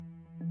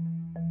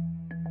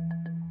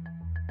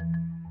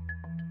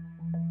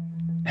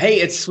Hey,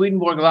 it's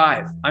Swedenborg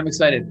Live. I'm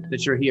excited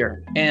that you're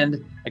here.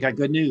 And I got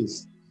good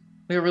news.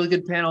 We have a really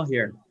good panel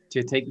here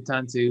to take the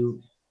time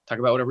to talk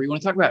about whatever you want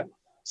to talk about.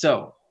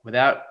 So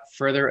without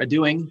further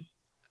ado,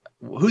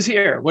 who's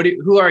here?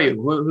 Who are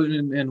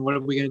you? And what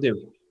are we going to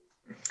do?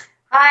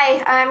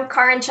 Hi, I'm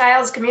Karin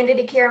Childs,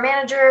 Community Care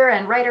Manager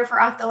and writer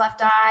for Off the Left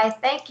Eye.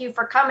 Thank you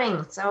for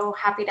coming. So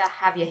happy to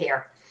have you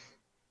here.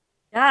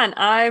 Yeah, and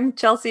I'm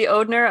Chelsea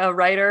Odner, a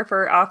writer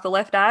for Off the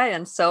Left Eye,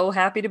 and so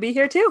happy to be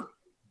here too.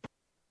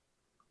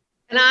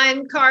 And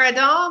I'm Cara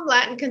Dahm,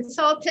 Latin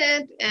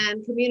consultant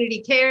and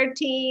community care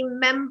team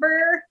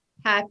member.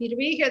 Happy to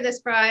be here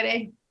this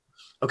Friday.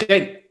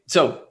 Okay,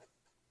 so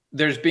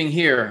there's being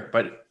here,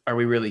 but are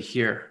we really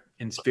here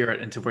in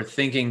spirit? And so we're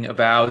thinking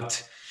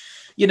about,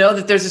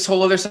 that there's this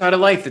whole other side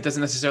of life that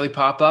doesn't necessarily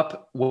pop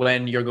up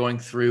when you're going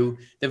through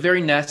the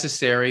very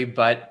necessary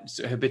but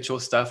habitual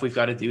stuff we've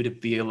got to do to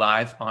be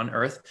alive on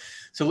Earth.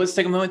 So let's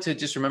take a moment to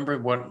just remember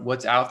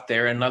what's out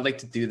there. And I'd like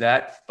to do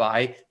that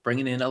by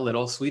bringing in a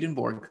little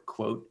Swedenborg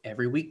quote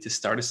every week to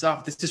start us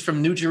off. This is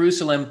from New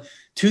Jerusalem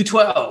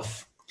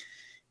 2:12.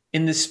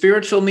 In the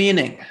spiritual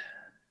meaning,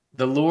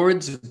 the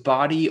Lord's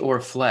body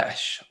or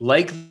flesh,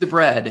 like the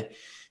bread,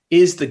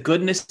 is the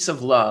goodness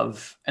of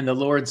love, and the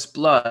Lord's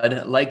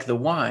blood, like the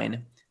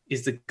wine,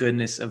 is the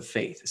goodness of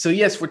faith. So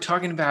yes, we're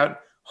talking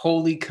about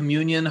Holy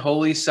Communion,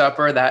 Holy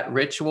Supper, that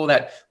ritual,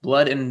 that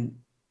blood and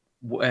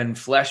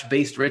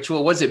flesh-based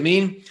ritual. What does it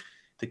mean?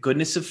 The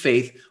goodness of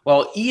faith.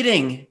 While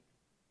eating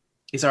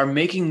is our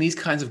making these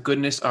kinds of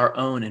goodness our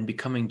own and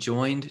becoming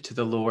joined to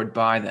the Lord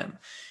by them.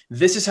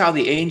 This is how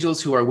the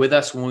angels who are with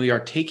us when we are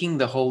taking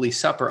the Holy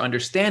Supper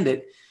understand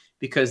it,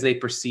 because they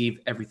perceive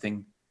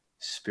everything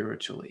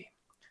spiritually.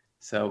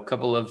 So a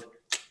couple of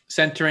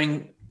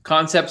centering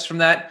concepts from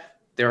that.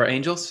 There are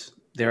angels.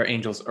 There are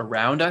angels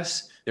around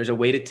us. There's a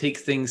way to take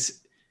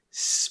things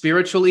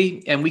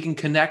spiritually, and we can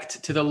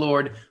connect to the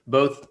Lord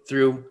both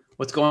through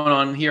what's going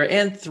on here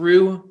and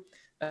through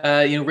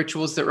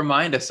rituals that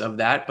remind us of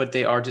that. But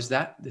they are just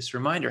this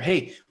reminder.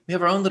 Hey, we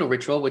have our own little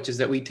ritual, which is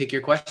that we take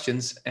your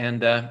questions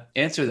and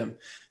answer them.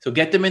 So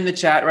get them in the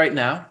chat right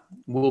now.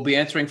 We'll be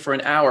answering for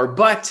an hour,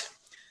 but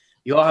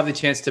you all have the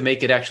chance to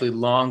make it actually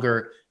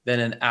longer than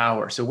an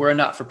hour. So we're a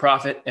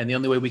not-for-profit, and the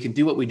only way we can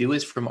do what we do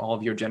is from all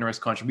of your generous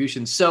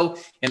contributions. So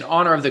in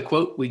honor of the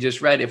quote we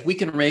just read, if we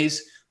can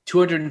raise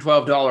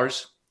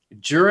 $212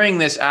 during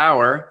this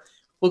hour,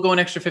 we'll go an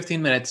extra 15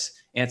 minutes,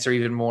 answer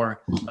even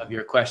more of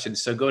your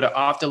questions. So go to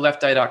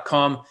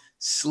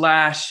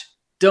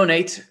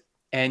offthelefteye.com/donate,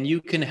 and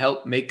you can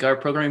help make our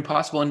programming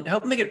possible and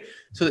help make it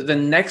so that the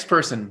next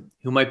person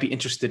who might be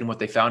interested in what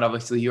they found,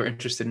 obviously you're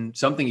interested in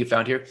something you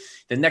found here,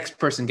 the next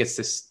person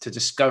gets to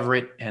discover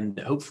it and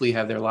hopefully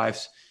have their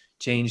lives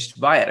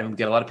changed by it. And we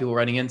get a lot of people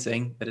writing in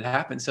saying that it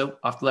happened. So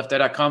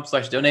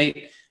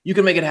offthelefteye.com/donate, you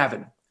can make it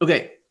happen.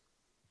 Okay,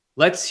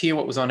 let's hear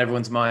what was on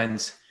everyone's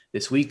minds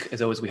this week.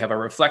 As always, we have our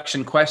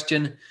reflection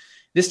question.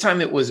 This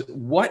time it was,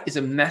 what is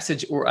a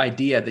message or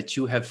idea that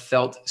you have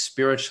felt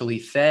spiritually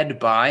fed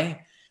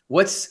by?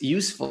 What's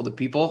useful to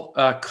people?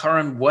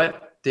 Karin,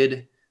 what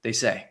did they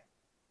say?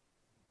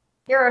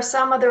 Here are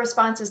some of the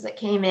responses that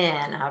came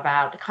in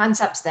about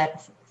concepts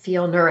that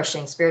feel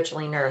nourishing,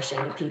 spiritually nourishing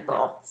to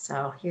people.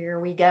 So here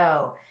we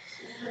go.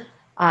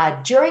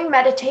 During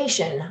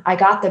meditation, I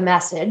got the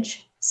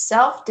message,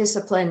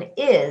 self-discipline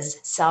is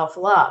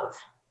self-love.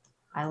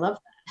 I love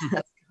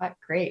that. That's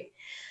great.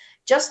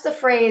 Just the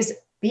phrase,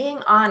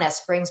 being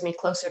honest brings me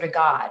closer to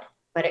God,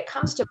 but it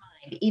comes to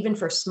mind even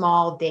for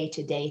small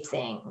day-to-day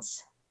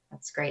things.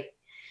 That's great.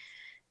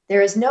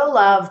 There is no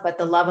love but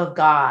the love of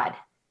God.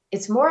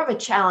 It's more of a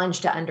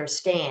challenge to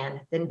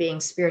understand than being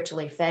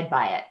spiritually fed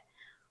by it.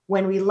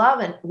 When we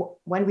love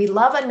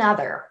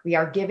another, we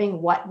are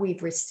giving what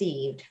we've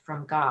received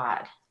from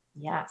God.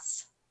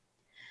 Yes.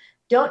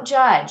 Don't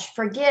judge,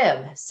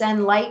 forgive,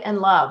 send light and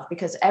love,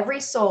 because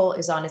every soul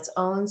is on its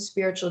own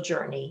spiritual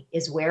journey,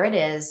 is where it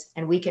is,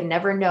 and we can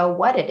never know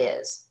what it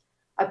is.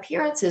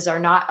 Appearances are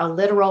not a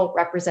literal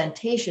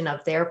representation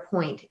of their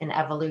point in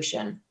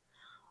evolution.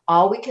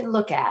 All we can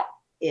look at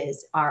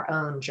is our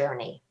own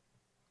journey.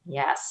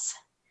 Yes.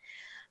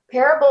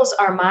 Parables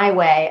are my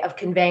way of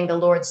conveying the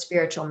Lord's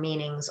spiritual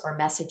meanings or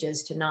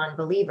messages to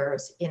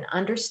non-believers in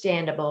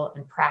understandable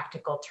and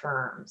practical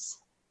terms.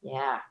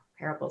 Yeah,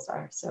 parables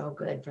are so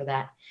good for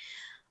that.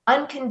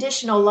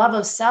 Unconditional love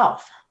of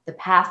self, the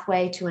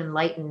pathway to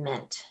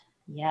enlightenment.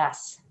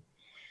 Yes.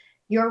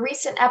 Your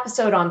recent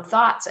episode on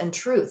thoughts and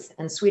truth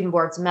and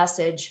Swedenborg's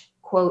message,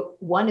 quote,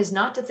 one is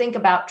not to think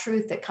about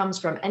truth that comes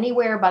from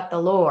anywhere but the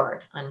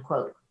Lord,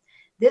 unquote.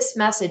 This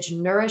message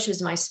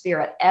nourishes my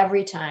spirit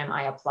every time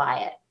I apply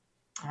it.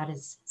 That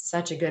is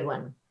such a good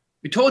one.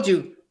 We told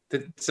you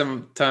that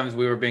sometimes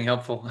we were being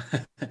helpful,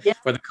 yeah.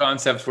 Or the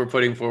concepts we're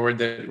putting forward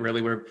that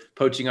really were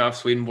poaching off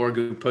Swedenborg,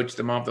 who poached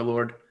them off the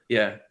Lord.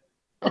 Yeah.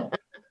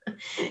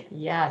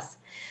 Yes.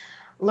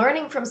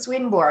 Learning from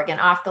Swedenborg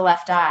and Off the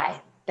Left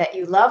Eye that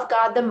you love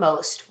God the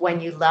most when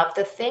you love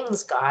the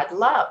things God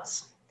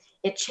loves.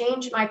 It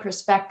changed my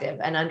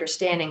perspective and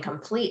understanding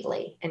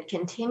completely and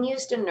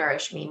continues to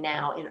nourish me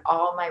now in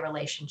all my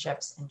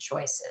relationships and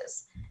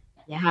choices.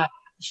 Yeah,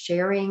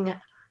 sharing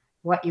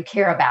what you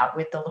care about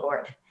with the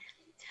Lord.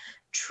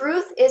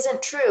 Truth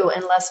isn't true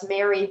unless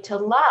married to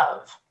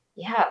love.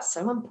 Yeah,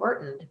 so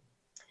important.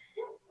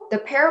 The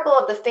parable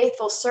of the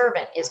faithful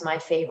servant is my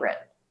favorite.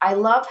 I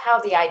love how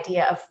the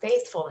idea of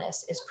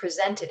faithfulness is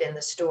presented in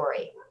the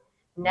story.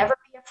 Never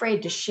be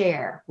afraid to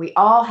share. We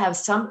all have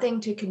something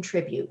to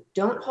contribute.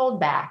 Don't hold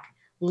back.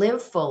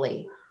 Live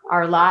fully.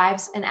 Our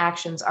lives and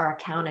actions are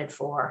accounted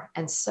for,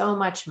 and so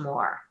much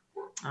more.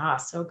 Ah,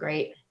 so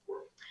great.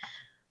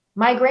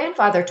 My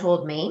grandfather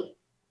told me,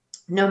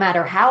 no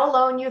matter how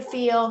alone you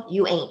feel,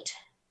 you ain't.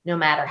 No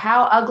matter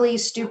how ugly,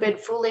 stupid,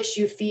 foolish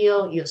you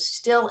feel, you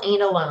still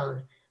ain't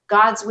alone.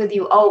 God's with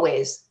you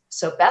always.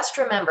 So best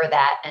remember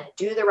that and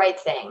do the right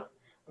thing.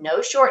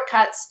 No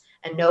shortcuts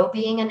and no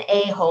being an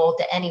a-hole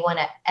to anyone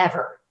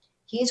ever.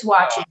 He's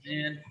watching.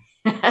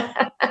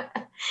 Oh,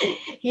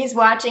 He's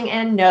watching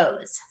and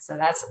knows. So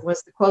that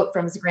was the quote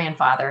from his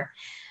grandfather.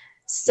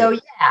 So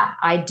yeah,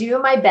 I do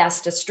my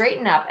best to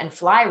straighten up and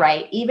fly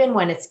right, even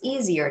when it's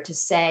easier to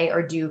say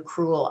or do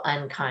cruel,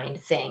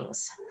 unkind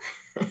things.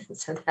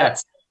 So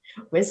that's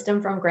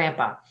wisdom from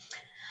Grandpa.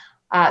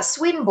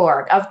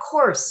 Swedenborg, of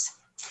course.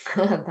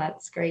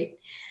 That's great.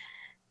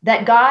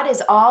 That God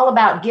is all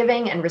about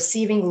giving and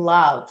receiving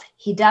love.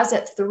 He does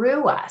it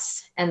through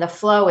us, and the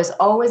flow is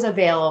always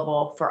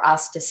available for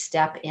us to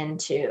step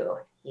into.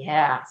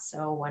 Yeah,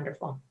 so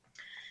wonderful.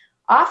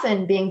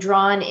 Often being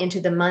drawn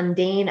into the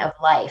mundane of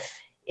life,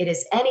 it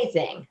is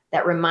anything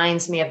that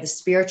reminds me of the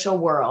spiritual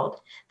world,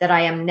 that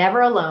I am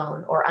never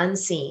alone or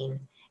unseen,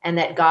 and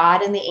that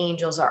God and the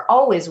angels are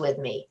always with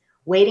me,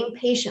 waiting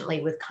patiently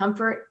with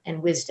comfort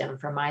and wisdom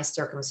for my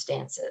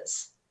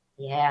circumstances.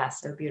 Yeah,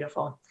 so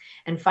beautiful.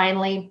 And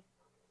finally,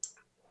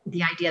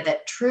 the idea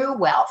that true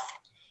wealth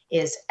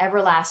is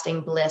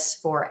everlasting bliss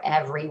for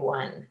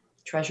everyone.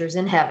 Treasures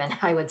in heaven,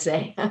 I would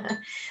say.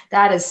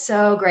 That is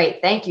so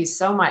great. Thank you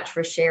so much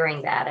for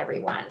sharing that,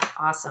 everyone.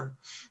 Awesome.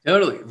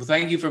 Totally. Well,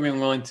 thank you for being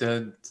willing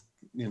to,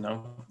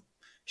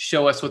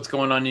 show us what's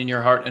going on in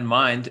your heart and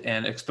mind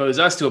and expose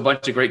us to a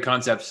bunch of great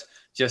concepts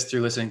just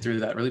through listening through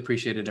that. Really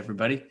appreciate it,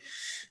 everybody.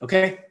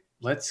 Okay,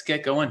 let's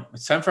get going.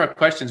 It's time for our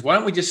questions. Why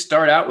don't we just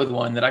start out with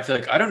one that I feel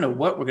like, I don't know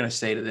what we're going to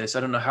say to this. I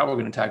don't know how we're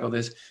going to tackle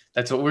this.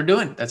 That's what we're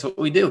doing. That's what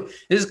we do.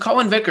 This is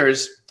Colin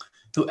Vickers,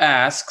 who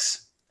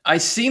asks, I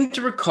seem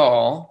to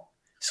recall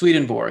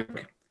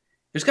Swedenborg.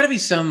 There's got to be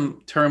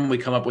some term we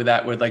come up with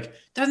that where, like,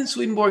 doesn't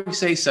Swedenborg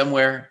say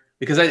somewhere?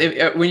 Because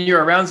when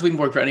you're around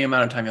Swedenborg for any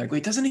amount of time, you're like,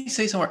 wait, doesn't he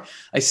say somewhere?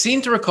 I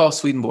seem to recall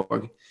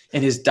Swedenborg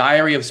in his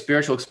diary of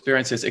spiritual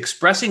experiences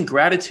expressing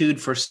gratitude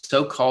for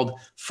so-called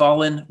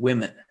fallen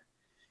women.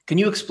 Can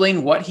you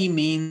explain what he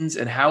means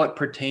and how it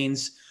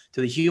pertains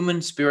to the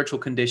human spiritual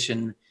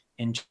condition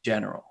in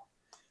general?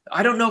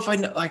 I don't know if I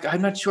know,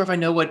 I'm not sure if I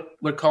know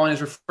what Colin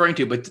is referring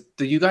to, but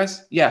do you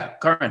guys? Yeah,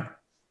 Karen.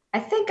 I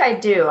think I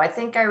do. I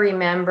think I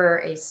remember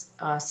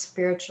a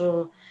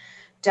spiritual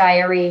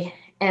diary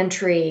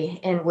entry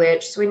in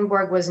which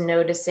Swedenborg was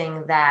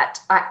noticing that,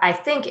 I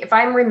think if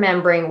I'm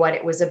remembering what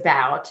it was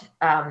about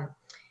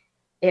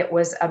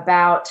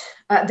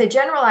the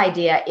general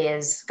idea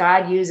is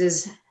God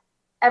uses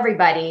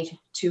everybody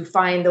to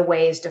find the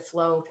ways to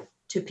flow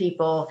to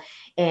people.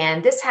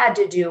 And this had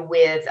to do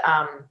with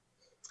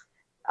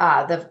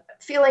the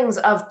feelings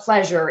of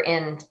pleasure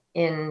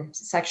in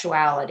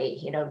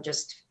sexuality,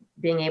 just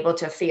being able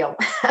to feel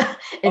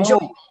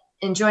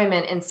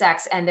enjoyment in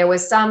sex. And there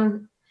was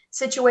some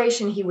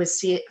situation he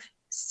was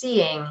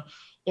seeing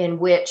in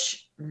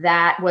which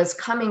that was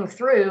coming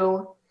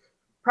through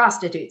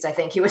prostitutes, I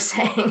think he was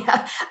saying,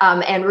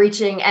 and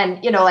reaching,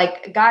 and,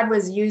 God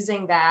was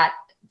using that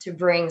to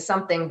bring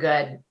something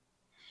good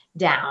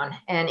down.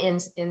 And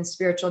in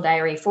spiritual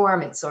diary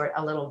form, it's sort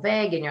of a little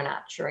vague and you're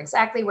not sure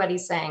exactly what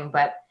he's saying,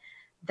 but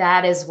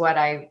that is what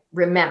I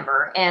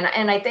remember.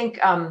 And I think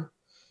one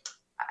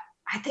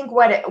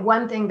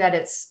thing that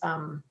it's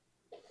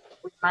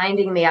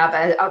reminding me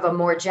of a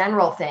more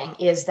general thing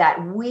is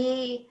that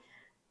we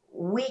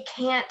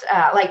can't,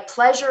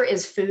 pleasure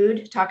is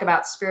food, talk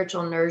about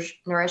spiritual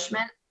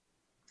nourishment.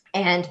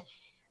 And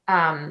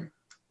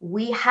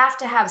we have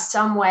to have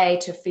some way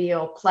to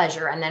feel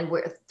pleasure. And then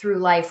through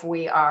life,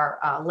 we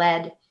are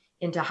led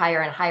into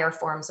higher and higher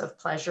forms of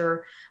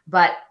pleasure.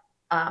 But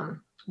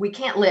we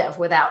can't live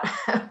without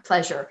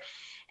pleasure.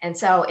 And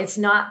so it's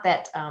not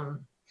that,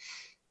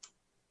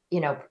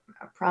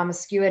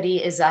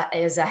 promiscuity is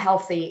a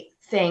healthy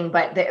thing,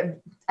 but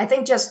I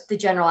think just the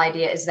general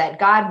idea is that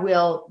God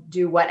will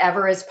do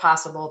whatever is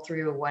possible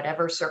through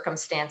whatever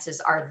circumstances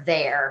are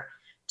there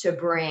to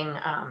bring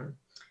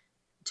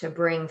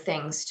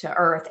things to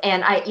earth.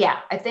 And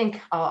I think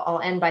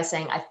I'll end by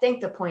saying, I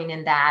think the point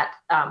in that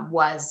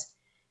was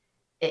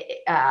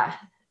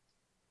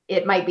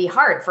it might be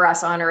hard for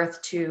us on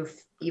earth to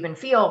even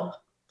feel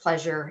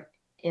pleasure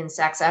in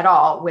sex at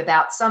all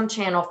without some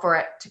channel for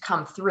it to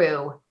come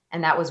through.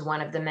 And that was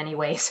one of the many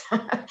ways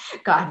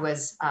God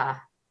was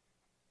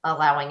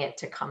allowing it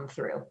to come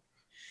through.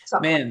 So,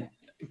 Man,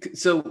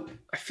 so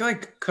I feel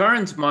like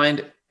Karen's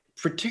mind,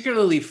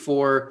 particularly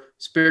for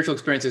spiritual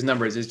experiences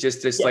numbers, is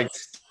just this like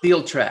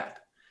steel trap.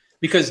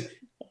 Because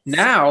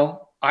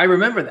now I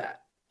remember that.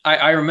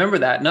 I remember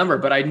that number,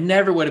 but I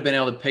never would have been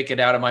able to pick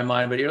it out of my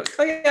mind. But you're like,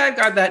 oh yeah, I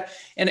got that.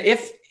 And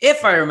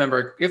if I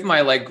remember, if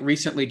my like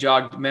recently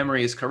jogged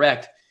memory is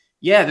correct,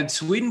 yeah, that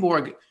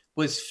Swedenborg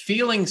was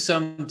feeling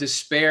some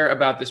despair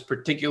about this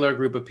particular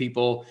group of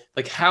people.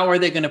 Like, how are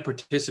they going to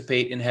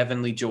participate in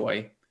heavenly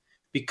joy?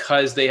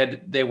 Because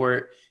they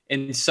were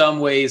in some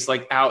ways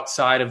like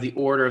outside of the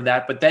order of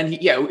that. But then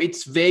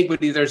it's vague, but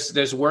there's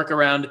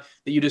workaround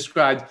that you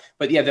described.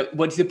 But yeah,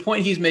 the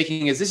point he's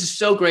making is this is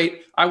so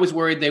great. I was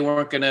worried they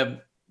weren't going to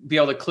be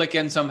able to click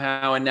in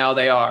somehow, and now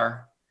they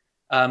are.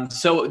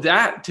 So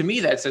that, to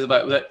me, that says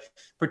about that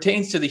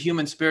pertains to the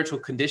human spiritual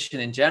condition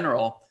in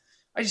general.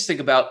 I just think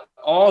about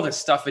all the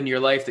stuff in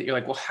your life that you're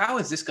like, well, how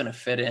is this going to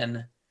fit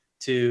in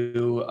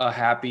to a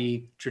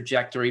happy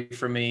trajectory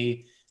for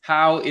me?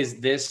 How is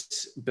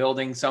this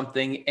building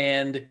something?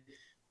 And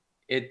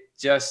it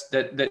just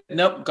that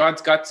nope,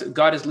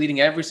 God is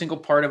leading every single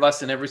part of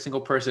us and every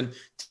single person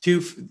to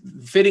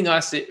fitting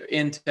us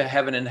into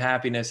heaven and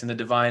happiness and the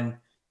divine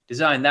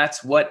design.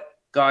 That's what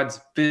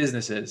God's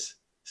business is.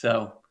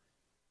 So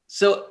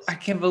I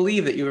can't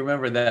believe that you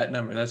remember that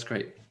number. That's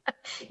great.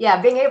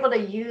 Yeah, being able to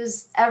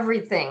use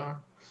everything,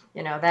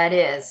 that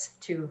is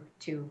to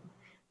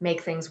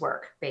make things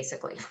work,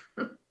 basically.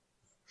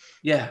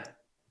 Yeah.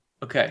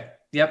 Okay.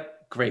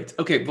 Yep. Great.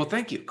 Okay. Well,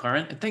 thank you,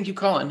 Karen. And thank you,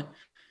 Colin.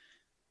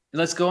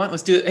 Let's go on.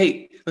 Let's do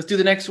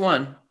the next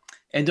one.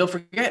 And don't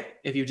forget,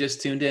 if you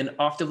just tuned in,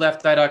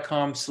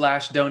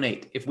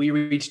 offtheLeftEye.com/donate. If we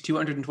reach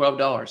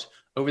 $212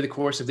 over the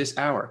course of this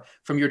hour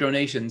from your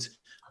donations,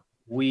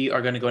 we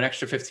are going to go an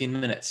extra 15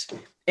 minutes.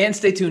 And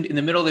stay tuned. In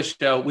the middle of the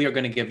show, we are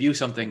going to give you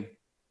something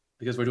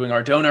because we're doing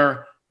our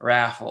donor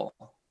raffle.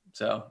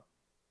 So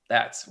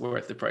that's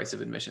worth the price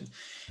of admission.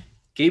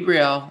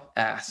 Gabrielle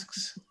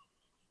asks,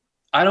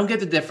 I don't get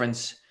the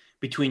difference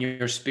between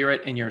your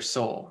spirit and your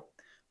soul.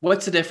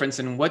 What's the difference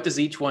and what does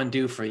each one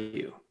do for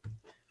you?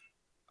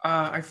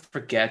 I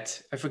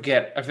forget. I feel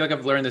like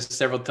I've learned this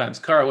several times.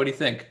 Cara, what do you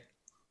think?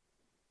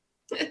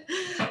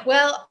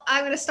 Well,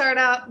 I'm going to start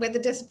out with a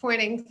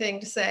disappointing thing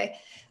to say,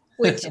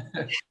 which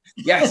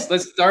yes,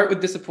 let's start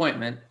with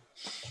disappointment.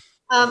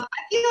 I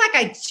feel like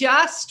I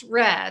just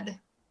read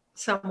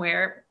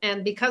somewhere,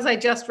 and because I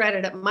just read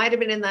it, it might have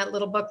been in that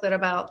little booklet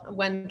about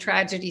when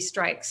tragedy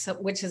strikes,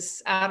 which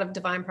is out of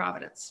Divine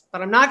Providence,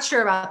 but I'm not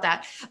sure about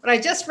that. But I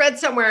just read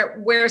somewhere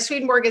where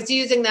Swedenborg is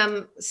using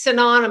them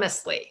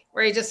synonymously,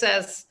 where he just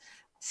says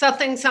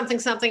something, something,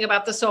 something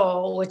about the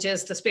soul, which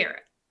is the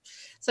spirit.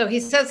 So he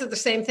says the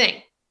same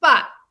thing,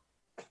 but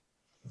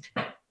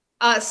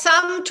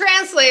some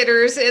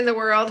translators in the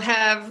world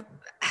have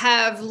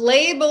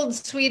labeled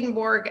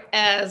Swedenborg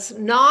as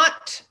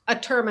not a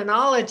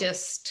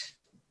terminologist,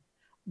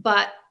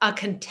 but a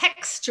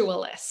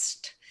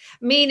contextualist,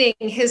 meaning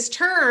his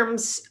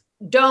terms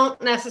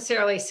don't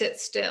necessarily sit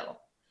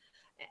still.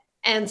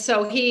 And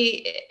so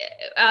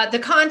the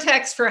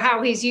context for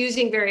how he's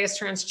using various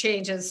terms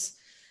changes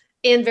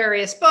in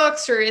various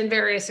books or in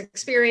various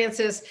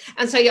experiences.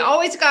 And so you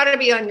always got to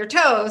be on your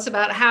toes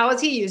about how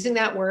is he using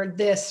that word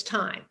this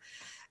time.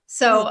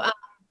 So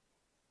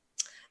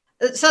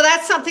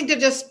that's something to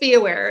just be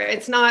aware.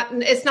 It's not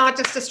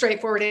just a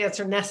straightforward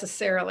answer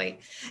necessarily.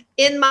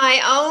 In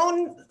my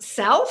own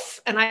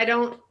self, and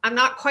I'm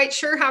not quite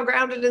sure how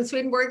grounded in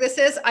Swedenborg this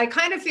is, I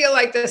kind of feel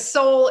like the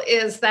soul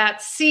is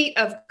that seat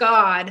of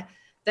God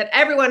that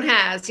everyone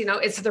has,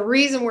 it's the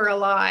reason we're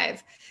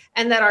alive.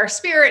 And that our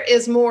spirit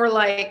is more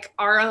like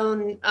our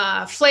own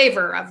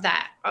flavor of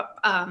that,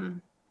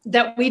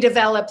 that we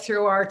develop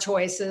through our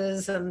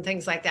choices and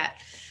things like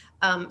that.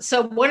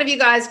 So one of you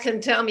guys can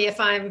tell me if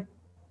I'm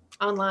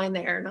online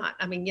there or not.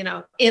 I mean,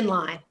 in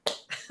line.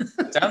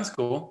 Sounds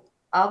cool.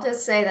 I'll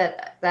just say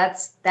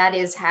that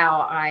is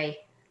how I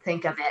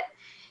think of it.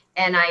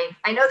 And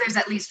I know there's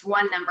at least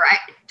one number. I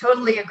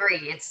totally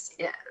agree.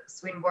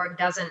 Swedenborg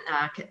doesn't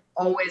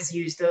always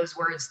use those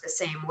words the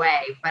same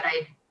way, but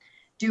I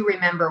do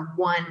remember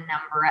one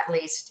number at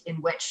least in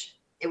which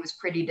it was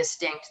pretty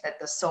distinct that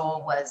the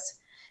soul was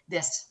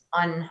this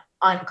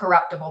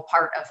uncorruptible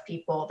part of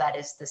people that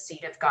is the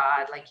seat of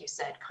God, like you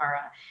said,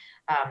 Cara,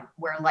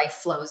 where life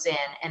flows in,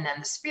 and then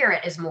the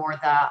spirit is more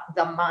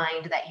the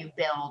mind that you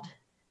build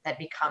that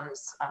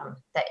becomes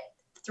that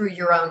through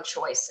your own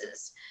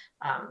choices,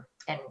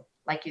 and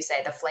like you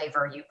say, the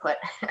flavor you put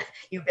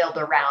you build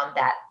around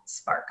that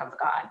spark of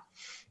God.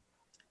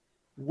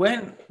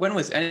 When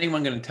was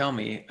anyone going to tell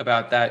me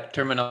about that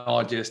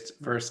terminologist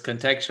versus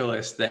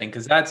contextualist thing?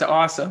 Because that's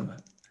awesome.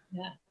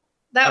 Yeah,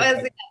 that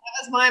was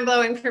mind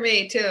blowing for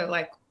me too.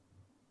 Like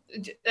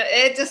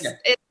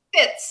it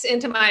fits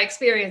into my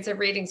experience of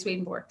reading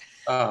Swedenborg.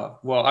 Oh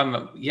well, I'm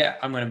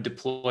going to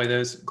deploy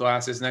those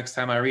glasses next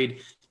time I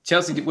read.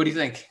 Chelsea, what do you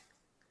think?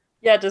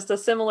 Yeah, just a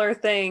similar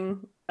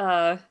thing.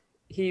 The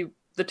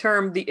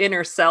term "the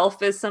inner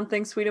self" is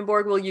something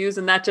Swedenborg will use,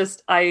 and that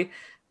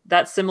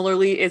that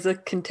similarly is a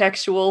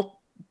contextual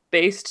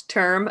based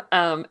term.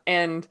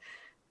 And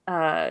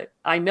I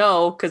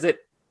know because it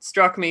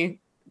struck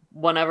me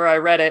whenever I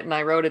read it and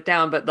I wrote it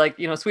down, but like,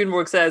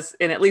 Swedenborg says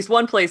in at least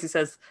one place, he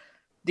says,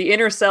 the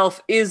inner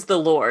self is the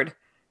Lord.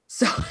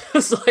 So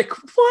it's like,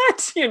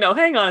 what?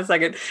 Hang on a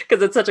second,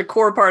 because it's such a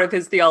core part of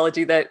his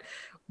theology that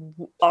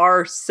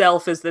our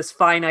self is this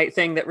finite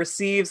thing that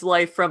receives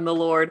life from the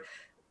Lord,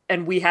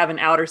 and we have an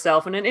outer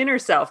self and an inner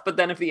self. But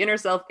then if the inner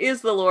self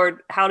is the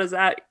Lord, how does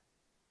that,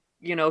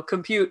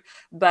 compute?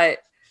 But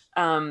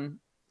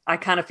I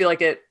kind of feel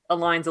like it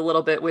aligns a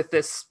little bit with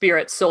this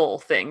spirit soul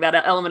thing. That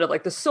element of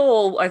like the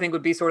soul, I think,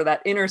 would be sort of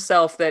that inner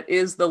self that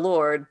is the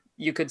Lord,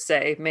 you could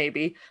say,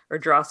 maybe, or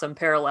draw some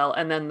parallel.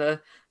 And then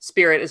the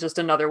spirit is just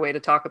another way to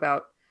talk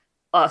about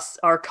us,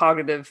 our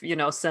cognitive,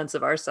 sense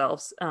of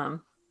ourselves.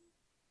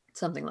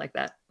 Something like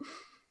that.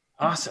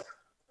 Awesome.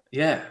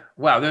 Yeah.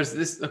 Wow. There's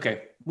this.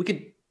 Okay.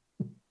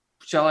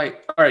 All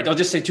right. I'll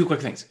just say two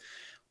quick things.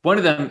 One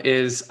of them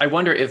is, I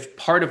wonder if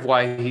part of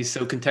why he's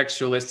so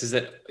contextualist is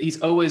that he's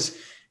always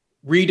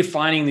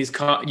redefining these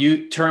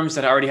terms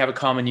that already have a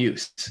common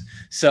use.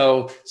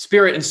 So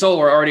spirit and soul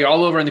are already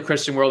all over in the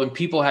Christian world, and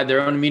people had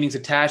their own meanings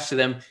attached to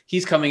them.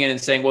 He's coming in and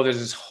saying, well, there's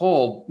this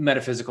whole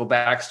metaphysical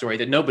backstory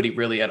that nobody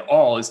really at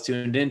all is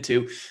tuned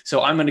into.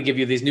 So I'm going to give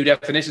you these new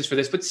definitions for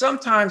this, but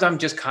sometimes I'm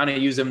just kind of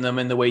using them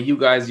in the way you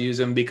guys use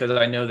them because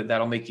I know that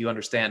that'll make you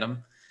understand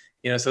them.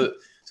 So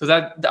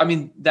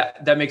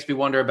that makes me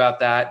wonder about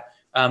that.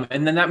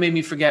 And then that made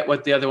me forget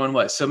what the other one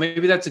was. So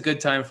maybe that's a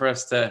good time for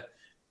us to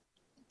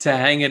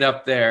hang it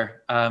up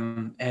there.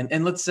 And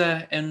let's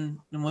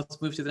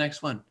move to the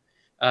next one.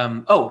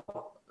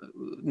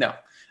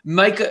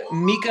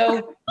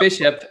 Miko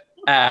Bishop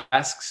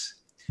asks,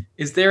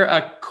 is there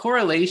a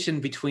correlation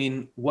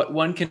between what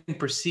one can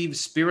perceive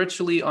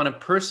spiritually on a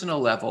personal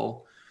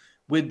level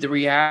with the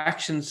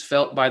reactions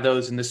felt by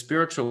those in the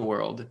spiritual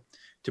world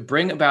to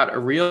bring about a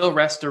real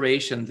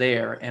restoration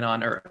there and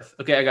on earth?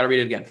 Okay, I got to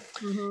read it again.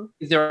 Mm-hmm.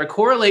 Is there a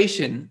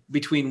correlation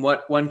between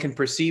what one can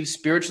perceive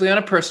spiritually on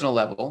a personal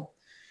level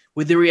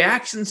with the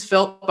reactions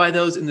felt by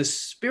those in the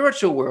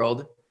spiritual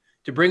world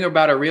to bring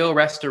about a real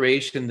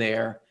restoration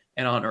there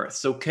and on earth?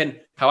 So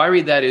how I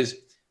read that is,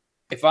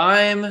 if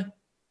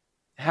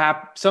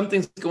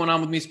something's going on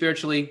with me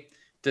spiritually,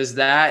 does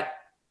that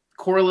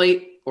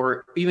correlate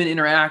or even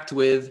interact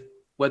with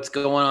what's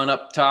going on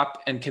up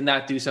top? And can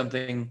that do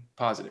something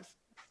positive?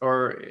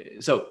 Or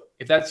so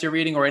if that's your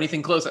reading or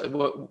anything close,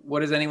 what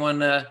does anyone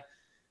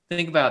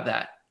think about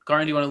that?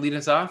 Karin, do you want to lead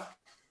us off?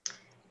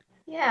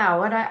 Yeah,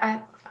 what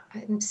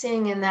I'm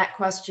seeing in that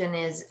question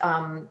is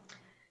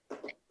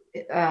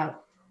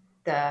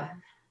the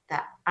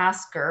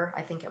asker,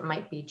 I think it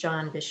might be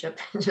John Bishop,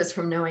 just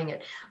from knowing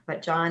it,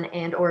 but John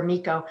and or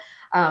Miko,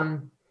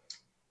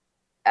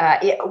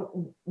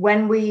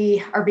 when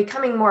we are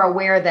becoming more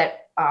aware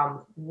that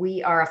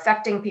we are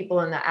affecting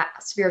people in the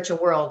spiritual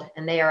world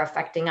and they are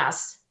affecting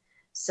us.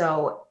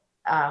 So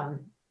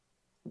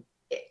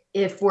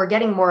if we're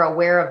getting more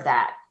aware of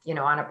that,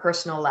 on a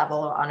personal level,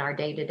 on our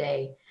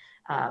day-to-day,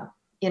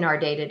 in our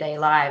day-to-day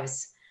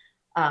lives,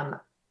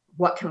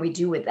 what can we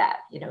do with that,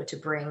 to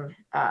bring,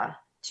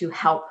 to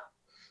help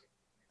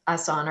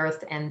us on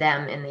earth and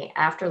them in the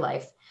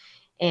afterlife?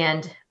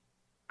 And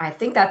I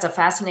think that's a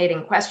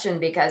fascinating question,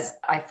 because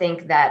I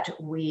think that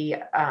we,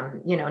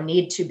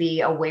 need to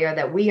be aware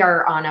that we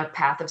are on a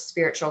path of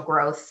spiritual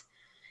growth.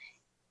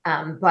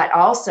 But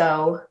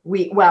also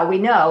we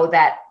know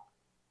that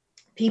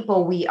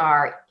people we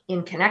are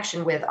in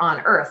connection with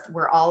on earth,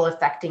 we're all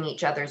affecting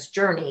each other's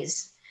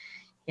journeys.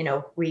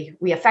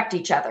 We affect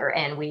each other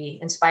and we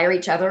inspire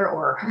each other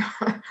or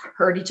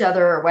hurt each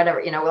other or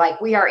whatever,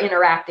 we are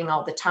interacting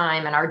all the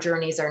time, and our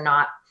journeys are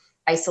not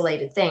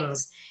isolated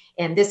things.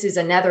 And this is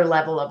another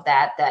level of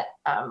that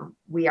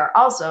we are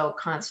also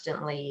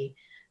constantly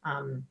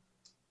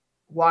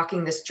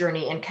walking this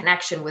journey in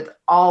connection with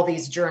all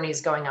these journeys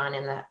going on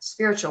in the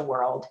spiritual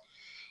world.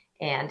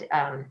 And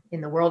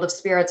in the world of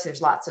spirits,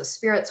 there's lots of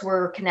spirits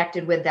we're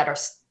connected with that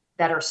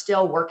are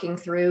still working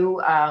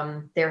through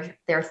their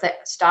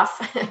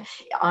stuff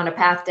on a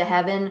path to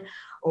heaven,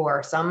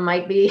 or some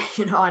might be,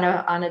 on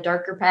a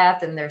darker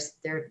path, and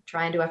they're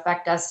trying to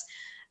affect us.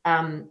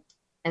 And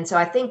so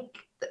I think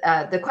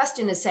the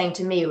question is saying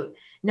to me,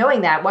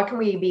 knowing that, what can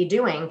we be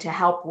doing to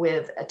help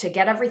to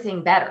get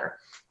everything better?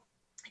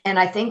 And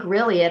I think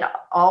really it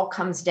all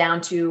comes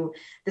down to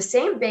the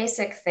same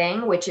basic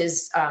thing, which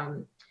is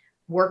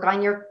work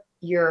on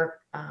your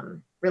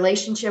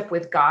relationship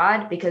with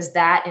God, because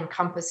that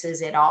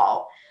encompasses it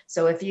all.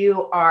 So if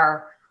you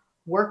are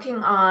working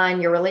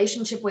on your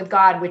relationship with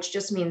God, which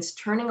just means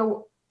turning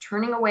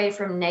away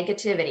from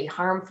negativity,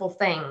 harmful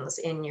things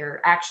in your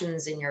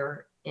actions, in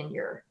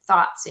your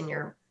thoughts, in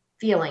your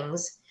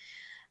feelings,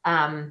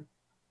 then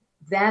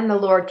the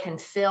Lord can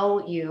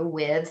fill you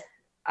with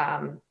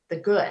the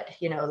good,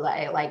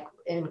 like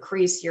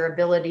increase your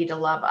ability to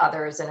love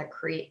others and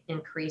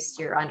increase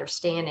your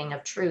understanding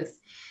of truth.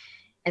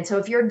 And so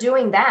if you're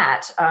doing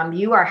that,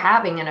 you are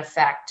having an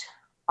effect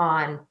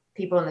on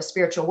people in the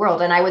spiritual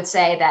world. And I would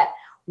say that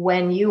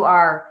when you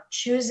are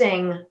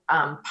choosing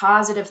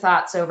positive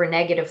thoughts over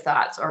negative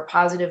thoughts, or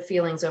positive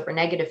feelings over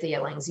negative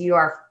feelings, you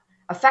are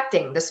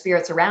affecting the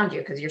spirits around you,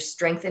 because you're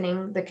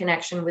strengthening the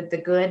connection with the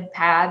good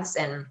paths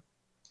and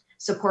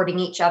supporting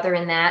each other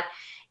in that.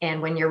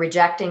 And when you're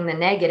rejecting the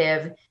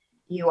negative,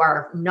 you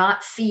are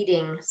not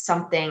feeding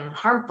something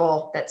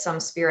harmful that some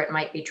spirit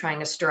might be trying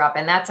to stir up.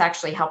 And that's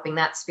actually helping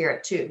that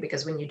spirit too,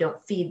 because when you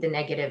don't feed the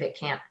negative, it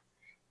can't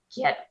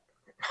get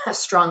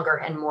stronger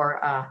and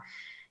more,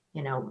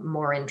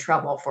 more in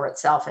trouble for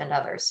itself and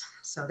others.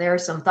 So there are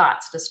some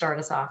thoughts to start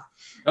us off.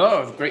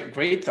 Oh,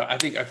 great thought. I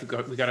think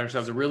we got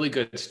ourselves a really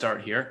good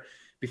start here.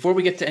 Before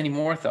we get to any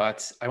more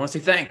thoughts, I want to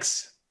say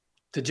thanks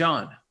to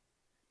John.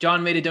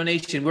 John made a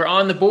donation. We're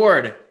on the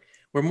board.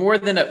 We're more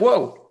than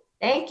whoa.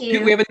 Thank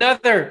you. We have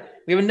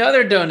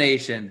another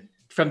donation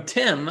from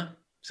Tim.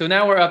 So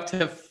now we're up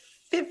to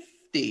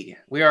 50.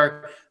 We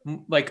are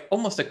like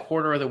almost a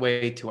quarter of the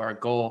way to our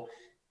goal.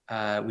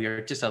 We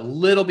are just a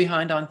little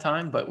behind on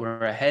time, but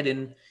we're ahead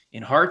in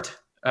heart.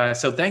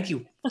 So thank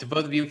you to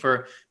both of you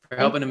for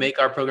helping to make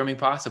our programming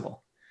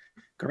possible.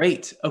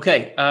 Great.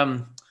 Okay.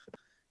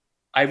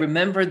 I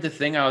remembered the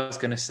thing I was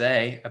going to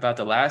say about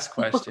the last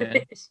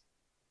question.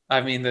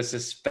 I mean, the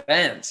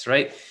suspense,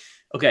 right?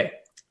 Okay.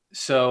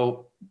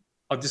 So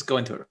I'll just go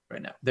into it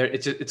right now.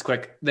 It's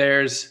quick.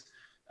 There's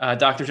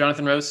Dr.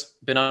 Jonathan Rose,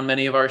 been on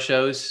many of our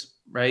shows,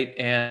 right?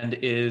 And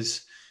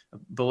is a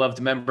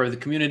beloved member of the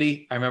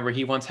community. I remember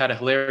he once had a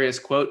hilarious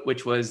quote,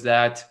 which was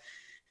that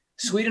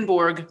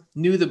Swedenborg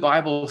knew the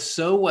Bible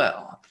so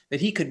well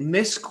that he could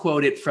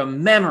misquote it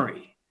from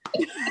memory.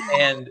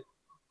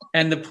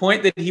 And the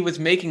point that he was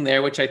making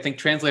there, which I think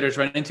translators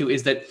run into,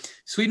 is that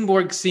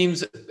Swedenborg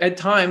seems at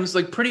times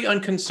like pretty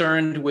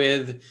unconcerned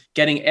with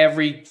getting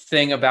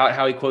everything about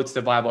how he quotes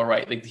the Bible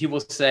right. Like he will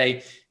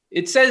say,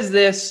 it says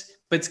this,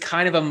 but it's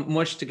kind of a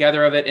mush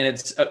together of it. And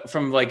it's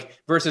from like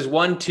verses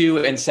 1,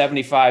 2, and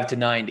 75 to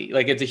 90.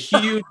 Like it's a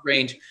huge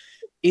range.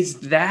 Is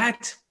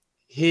that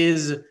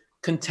his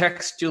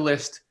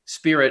contextualist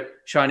spirit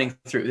shining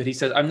through? That he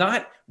says, I'm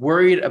not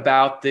worried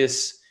about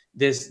this.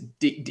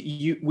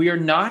 We are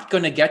not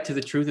going to get to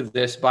the truth of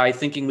this by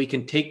thinking we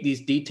can take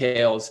these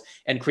details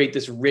and create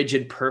this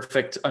rigid,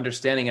 perfect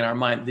understanding in our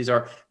mind. These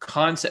are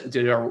concepts,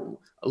 they are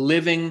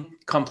living,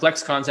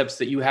 complex concepts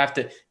that you have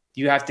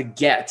to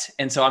get.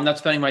 And so I'm not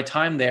spending my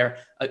time there.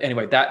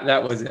 Anyway,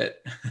 that was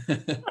it.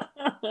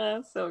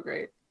 So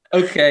great.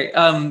 Okay.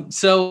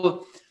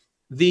 So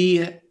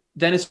then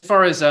as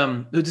far as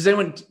does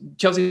anyone,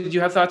 Chelsea, did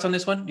you have thoughts on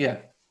this one? Yeah.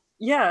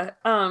 Yeah.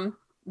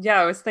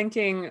 I was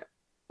thinking.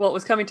 What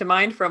was coming to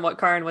mind from what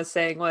Karin was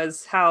saying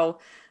was how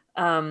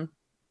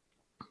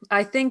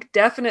I think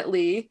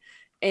definitely,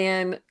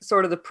 and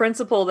sort of the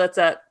principle that's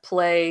at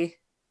play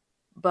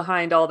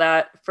behind all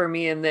that for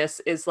me in this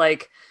is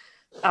like,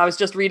 I was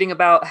just reading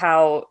about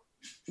how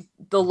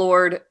the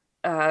Lord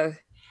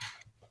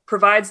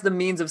provides the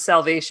means of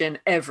salvation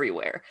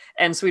everywhere.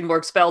 And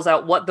Swedenborg spells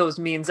out what those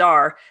means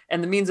are.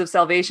 And the means of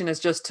salvation is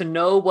just to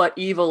know what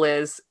evil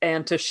is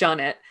and to shun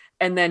it,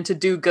 and then to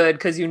do good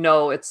because you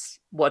know it's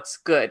what's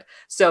good.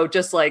 So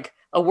just like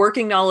a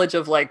working knowledge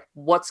of like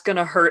what's going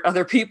to hurt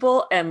other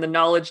people and the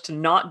knowledge to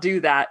not do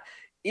that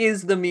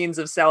is the means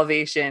of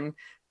salvation,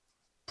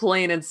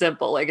 plain and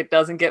simple. Like it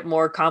doesn't get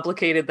more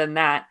complicated than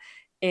that.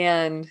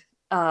 And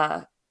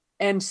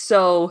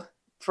so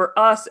for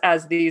us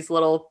as these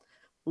little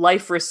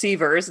life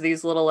receivers,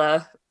 these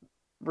little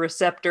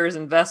receptors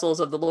and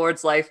vessels of the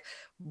Lord's life,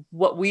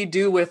 what we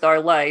do with our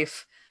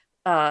life,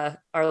 our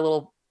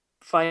little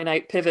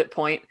finite pivot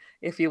point,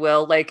 if you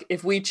will, like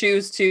if we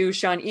choose to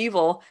shun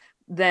evil,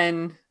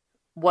 then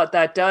what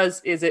that does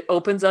is it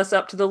opens us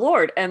up to the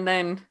Lord. And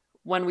then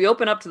when we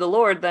open up to the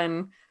Lord,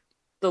 then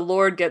the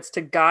Lord gets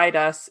to guide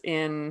us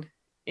in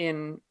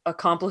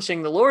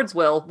accomplishing the Lord's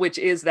will, which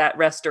is that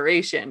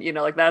restoration.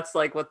 Like that's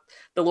like what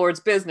the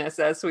Lord's business,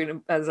 as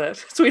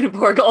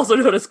Swedenborg, also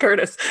known as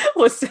Curtis,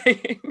 was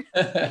saying.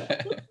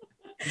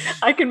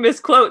 I can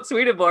misquote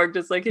Swedenborg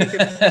just like he can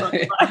misquote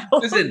the Bible.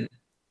 Listen,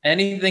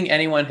 anything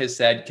anyone has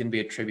said can be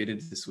attributed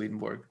to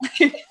Swedenborg.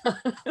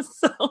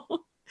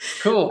 So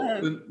cool.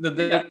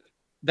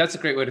 That's a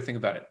great way to think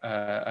about it.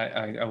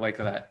 I like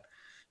that.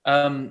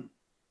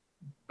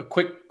 A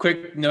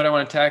quick note I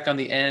want to tack on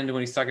the end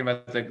when he's talking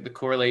about the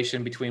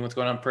correlation between what's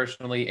going on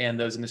personally and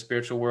those in the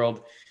spiritual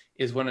world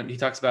is when he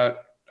talks about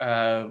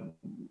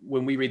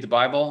when we read the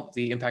Bible,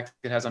 the impact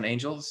it has on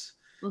angels.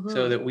 Mm-hmm.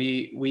 So that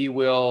we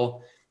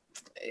will,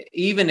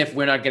 even if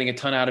we're not getting a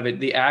ton out of it,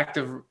 the act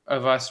of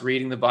us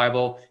reading the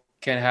Bible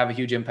can have a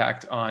huge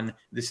impact on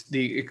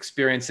the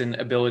experience and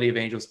ability of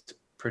angels to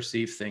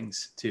perceive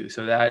things too.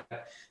 So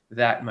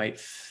that might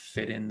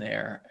fit in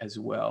there as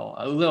well.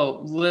 A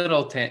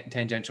little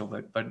tangential,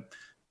 but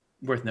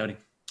worth noting.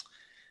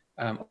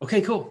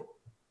 Okay, cool.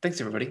 Thanks,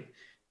 everybody.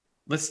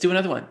 Let's do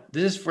another one.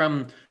 This is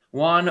from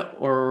Juan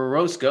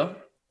Orozco,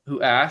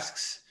 who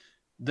asks,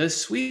 does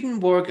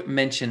Swedenborg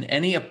mention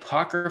any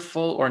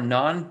apocryphal or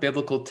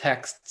non-biblical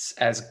texts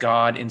as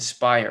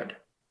God-inspired?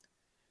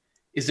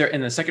 is there,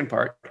 in the second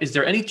part, is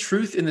there any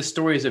truth in the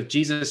stories of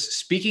Jesus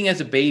speaking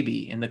as a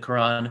baby in the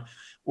Quran,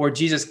 or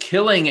Jesus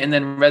killing and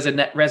then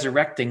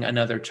resurrecting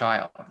another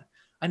child?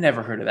 I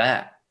never heard of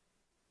that.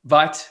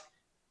 But,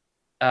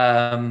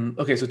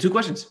 okay, so two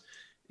questions.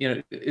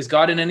 Is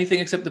God in anything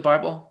except the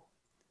Bible?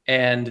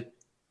 And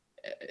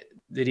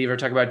did he ever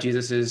talk about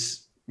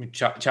Jesus's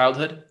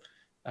childhood?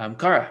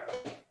 Cara.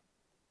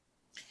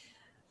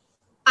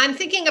 I'm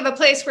thinking of a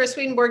place where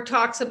Swedenborg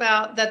talks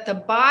about that the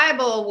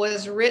Bible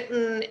was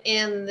written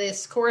in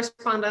this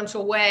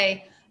correspondential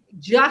way,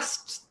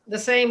 just the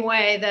same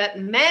way that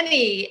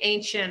many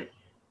ancient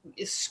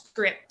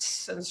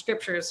scripts and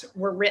scriptures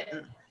were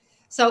written.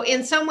 So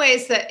in some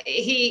ways that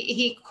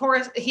he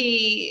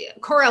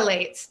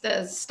correlates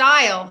the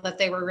style that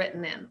they were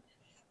written in.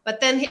 But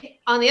then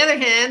on the other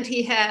hand,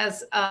 he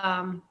has,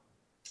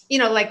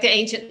 like the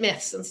ancient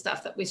myths and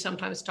stuff that we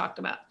sometimes talked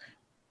about.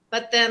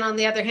 But then on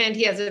the other hand,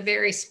 he has a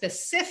very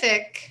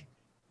specific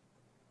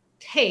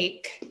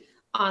take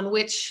on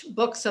which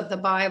books of the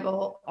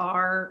Bible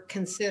are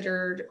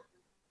considered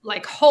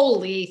like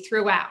holy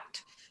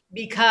throughout,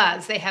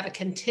 because they have a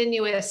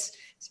continuous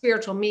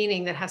spiritual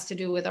meaning that has to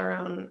do with our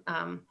own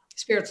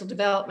spiritual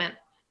development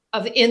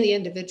in the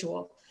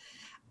individual.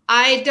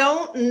 I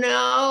don't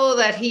know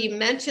that he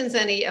mentions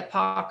any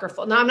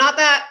apocryphal. Now, I'm not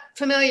that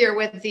familiar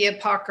with the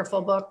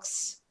apocryphal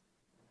books.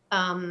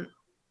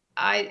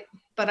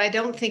 But I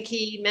don't think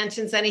he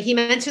mentions any. He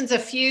mentions a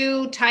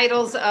few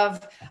titles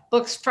of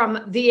books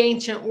from the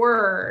ancient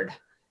word.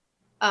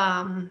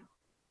 But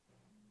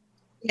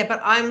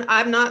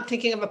I'm not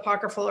thinking of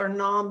apocryphal or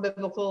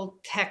non-biblical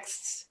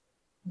texts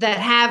that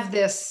have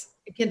this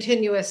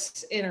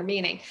continuous inner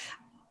meaning.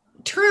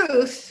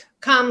 Truth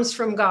comes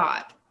from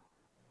God,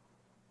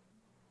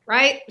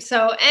 right?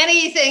 So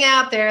anything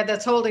out there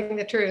that's holding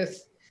the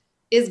truth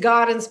is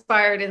God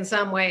inspired in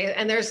some way.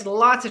 And there's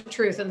lots of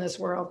truth in this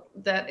world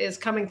that is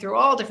coming through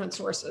all different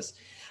sources.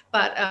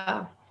 But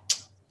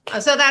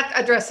so that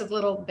addresses a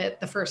little bit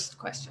the first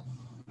question.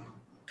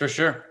 For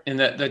sure. And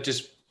that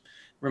just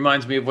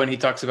reminds me of when he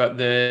talks about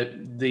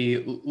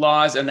the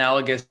laws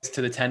analogous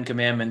to the 10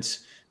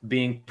 Commandments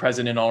being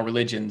present in all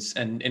religions,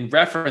 and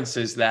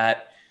references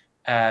that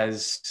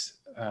as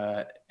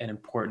an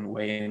important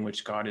way in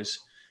which God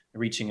is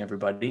reaching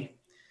everybody.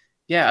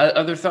 Yeah.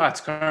 Other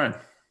thoughts, Karen?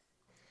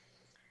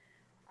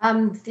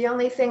 The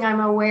only thing I'm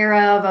aware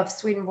of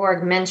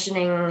Swedenborg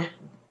mentioning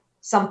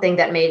something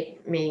that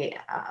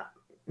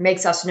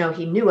makes us know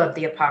he knew of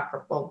the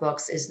apocryphal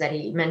books is that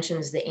he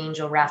mentions the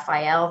angel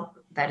Raphael.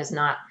 That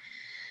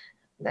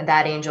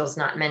angel is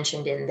not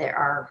mentioned in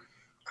our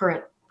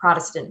current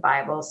Protestant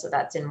Bible. So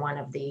that's in one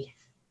of the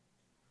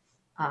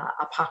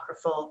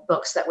apocryphal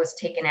books that was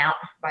taken out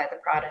by the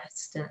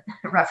Protestant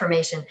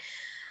Reformation.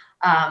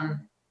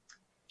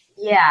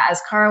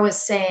 As Cara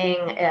was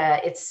saying,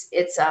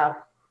 it's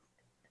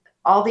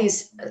all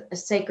these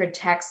sacred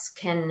texts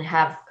can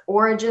have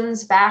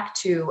origins back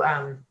to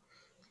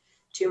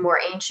more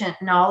ancient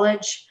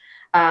knowledge.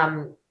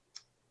 I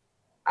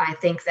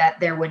think that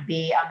there would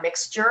be a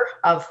mixture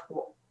of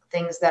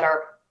things that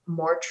are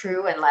more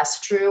true and less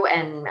true.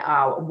 And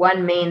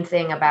one main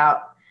thing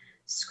about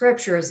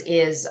scriptures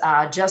is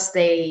just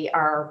they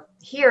are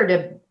here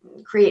to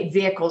create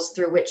vehicles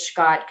through which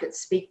God could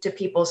speak to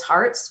people's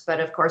hearts. But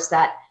of course,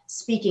 that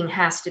speaking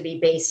has to be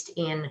based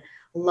in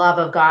love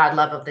of God,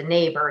 love of the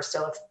neighbor.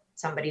 So if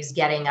somebody's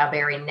getting a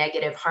very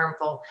negative,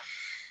 harmful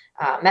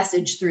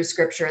message through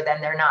scripture, then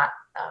they're not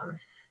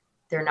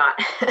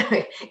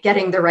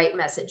getting the right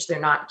message. They're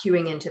not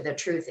cueing into the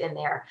truth in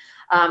there.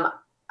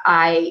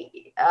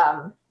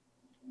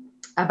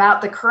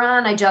 About the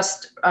Quran, I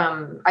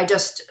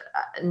just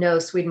know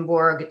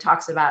Swedenborg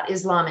talks about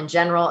Islam in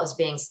general as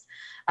being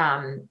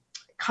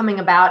coming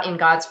about in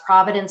God's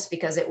providence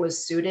because it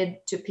was suited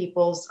to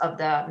peoples of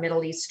the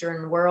Middle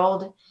Eastern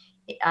world.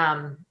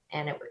 And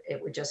it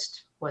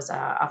was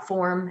a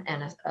form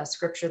and a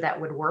scripture that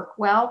would work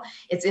well.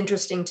 It's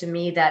interesting to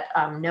me that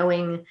I know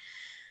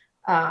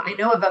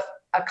of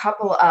a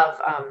couple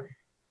of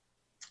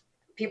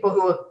people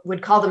who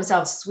would call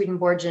themselves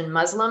Swedenborgian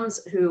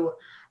Muslims who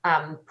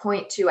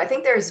point to, I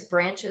think there's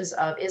branches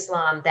of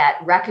Islam that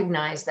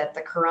recognize that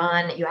the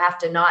Quran, you have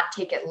to not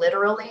take it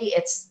literally.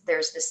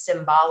 There's this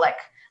symbolic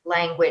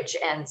language,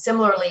 and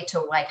similarly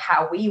to like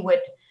how we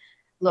would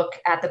look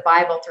at the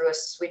Bible through a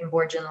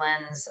Swedenborgian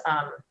lens,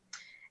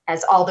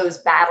 as all those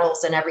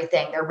battles and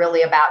everything, they're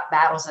really about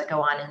battles that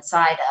go on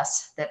inside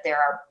us, that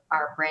there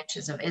are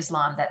branches of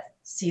Islam that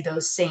see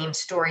those same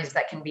stories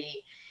that can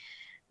be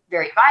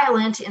very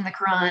violent in the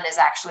Quran as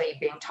actually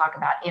being talked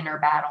about inner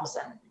battles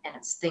and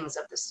it's things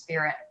of the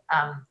spirit.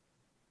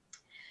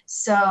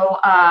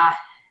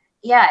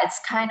 It's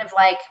kind of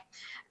like,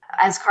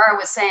 as Cara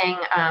was saying,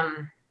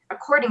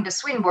 according to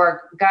Swedenborg,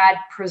 God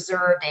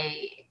preserved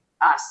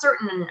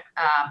certain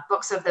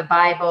books of the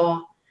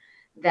Bible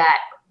that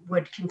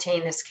would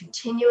contain this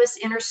continuous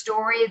inner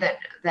story that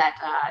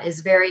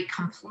is very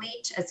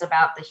complete. It's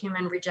about the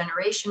human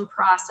regeneration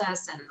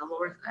process and the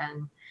Lord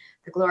and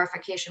the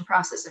glorification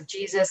process of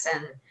Jesus.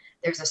 And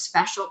there's a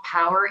special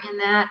power in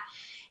that.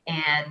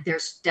 And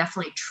there's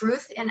definitely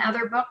truth in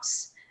other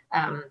books.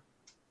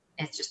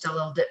 It's just a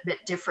little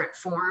bit different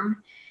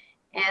form.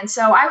 And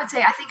so I would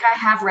say, I think I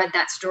have read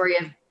that story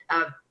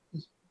of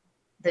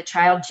the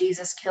child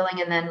Jesus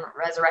killing and then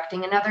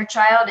resurrecting another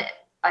child.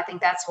 I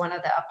think that's one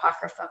of the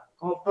apocryphal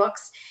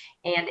books.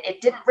 And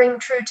it didn't ring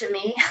true to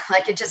me.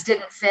 Like, it just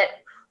didn't fit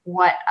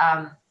what,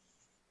 I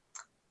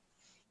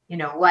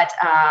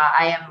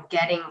am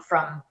getting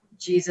from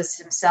Jesus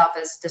himself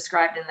as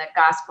described in the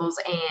Gospels,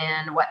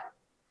 and what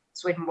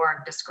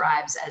Swedenborg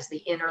describes as the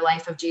inner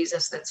life of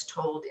Jesus that's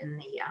told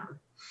in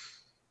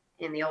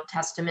the Old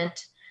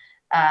Testament.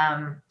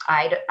 I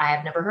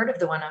have never heard of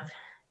the one of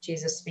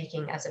Jesus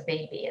speaking as a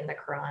baby in the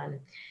Quran.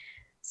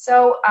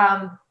 So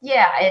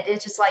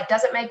it just like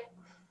doesn't make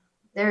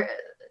there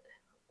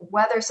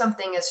whether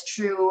something is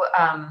true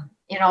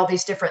in all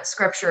these different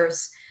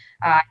scriptures.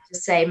 To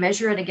say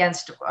measure it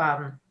against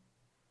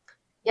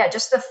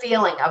just the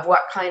feeling of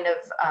what kind of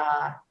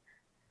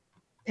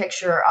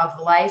picture of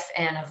life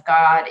and of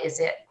God is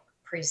it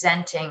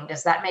presenting.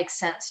 Does that make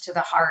sense to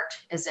the heart?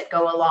 Does it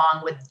go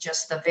along with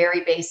just the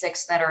very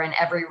basics that are in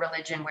every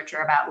religion, which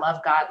are about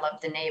love God, love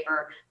the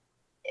neighbor?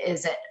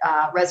 Is it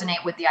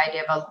resonate with the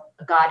idea of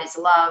God is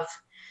love?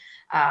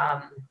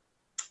 God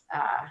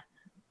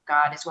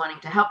is wanting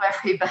to help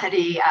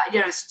everybody.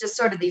 It's just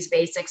sort of these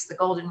basics, the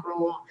golden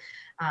rule.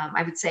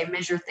 I would say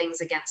measure things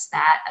against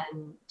that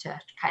and to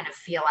kind of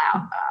feel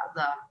out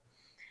the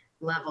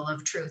level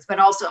of truth, but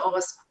also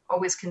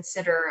always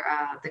consider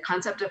the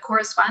concept of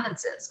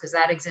correspondences, because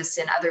that exists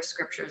in other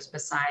scriptures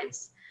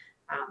besides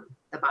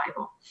the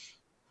Bible.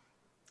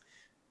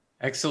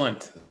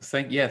 Excellent.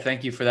 Thank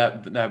you for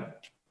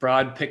that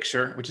broad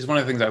picture, which is one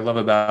of the things I love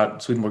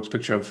about Swedenborg's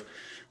picture of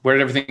where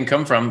did everything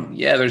come from.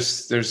 Yeah,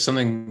 there's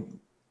something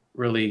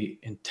really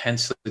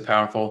intensely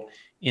powerful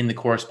in the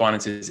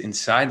correspondences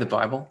inside the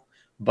Bible,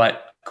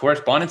 but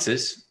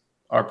correspondences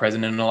are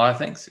present in a lot of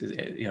things,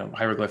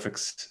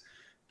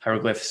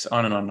 hieroglyphs,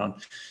 on and on and on.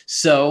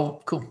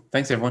 So cool.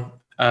 Thanks, everyone.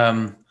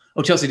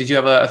 Chelsea, did you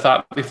have a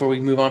thought before we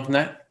move on from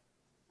that?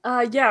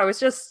 It was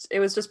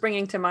just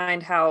bringing to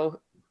mind how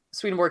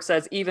Swedenborg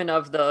says, even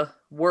of the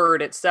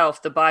word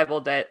itself, the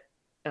Bible, that,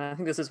 and I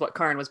think this is what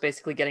Karin was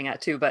basically getting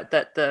at too, but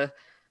that the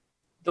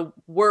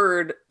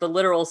word, the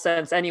literal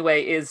sense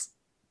anyway, is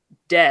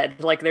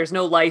dead. Like, there's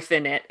no life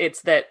in it.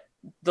 It's that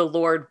the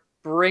Lord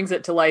brings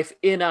it to life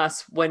in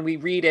us when we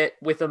read it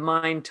with a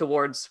mind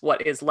towards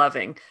what is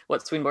loving.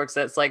 What Swedenborg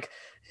says, like,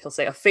 he'll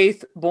say, a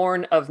faith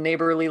born of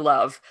neighborly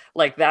love.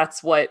 Like,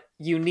 that's what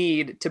you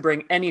need to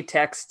bring any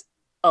text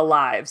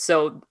alive.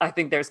 So I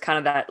think there's kind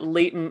of that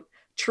latent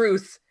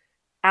truth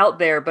out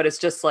there, but it's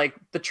just like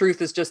the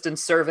truth is just in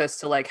service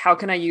to, like, how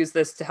can I use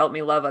this to help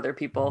me love other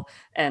people?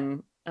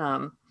 And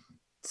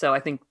so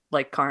I think,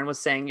 like Karin was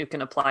saying, you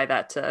can apply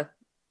that to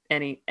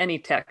any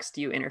text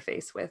you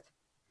interface with.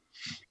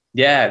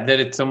 Yeah, that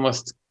it's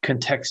almost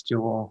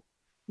contextual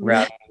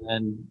rather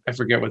than, I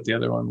forget what the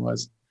other one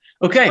was.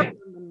 Okay.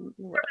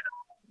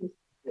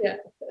 Yeah.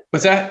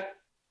 What's that?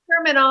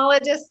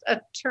 Terminologist,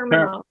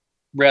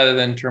 rather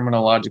than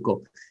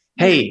terminological.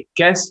 Hey,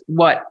 guess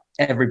what,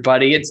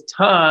 everybody? It's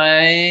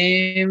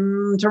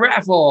time to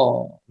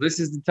raffle. This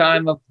is the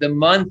time of the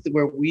month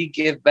where we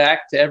give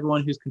back to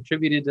everyone who's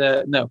contributed.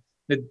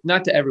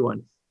 Not to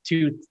everyone,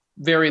 to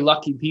very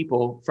lucky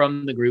people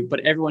from the group, but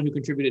everyone who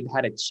contributed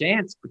had a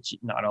chance, but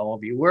not all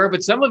of you were,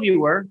 but some of you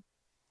were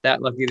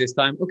that lucky this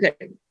time. Okay.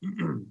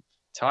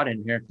 Todd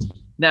in here.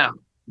 Now,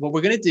 what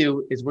we're going to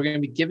do is we're going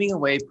to be giving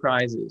away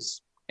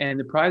prizes, and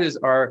the prizes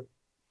are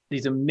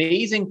these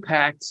amazing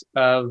packs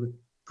of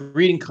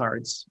greeting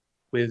cards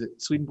with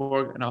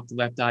Swedenborg and Off the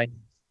Left Eye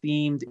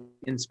themed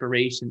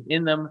inspiration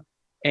in them.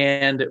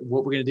 And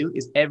what we're going to do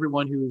is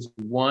everyone who's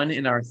won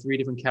in our 3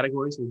 different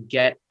categories will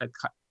get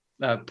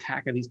a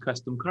pack of these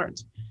custom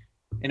cards,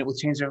 and it will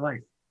change their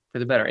life for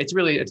the better. It's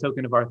really a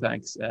token of our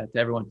thanks to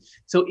everyone.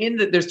 So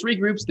there's 3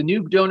 groups: the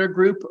new donor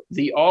group,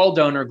 the all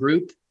donor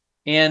group,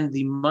 and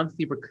the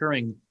monthly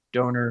recurring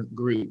donor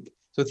group.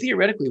 So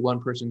theoretically, one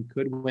person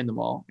could win them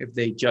all if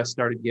they just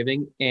started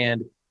giving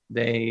and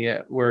they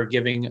were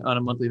giving on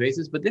a monthly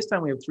basis. But this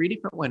time we have 3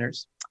 different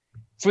winners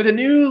for the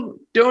new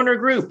donor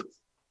group.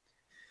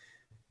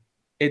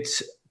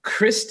 It's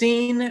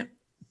Christine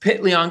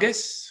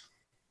Pitlongus.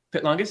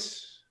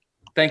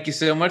 Thank you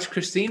so much,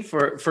 Christine,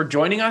 for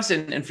joining us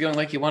and feeling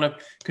like you want to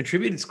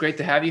contribute. It's great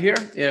to have you here.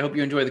 I hope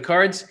you enjoy the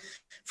cards.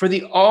 For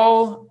the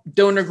all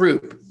donor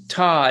group,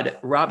 Todd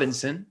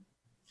Robinson.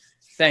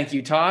 Thank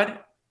you, Todd,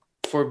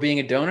 for being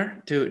a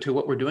donor to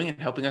what we're doing and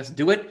helping us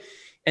do it.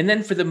 And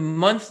then for the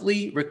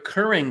monthly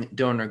recurring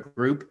donor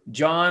group,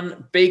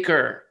 John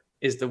Baker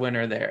is the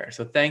winner there.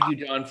 So thank you,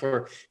 John,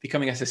 for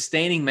becoming a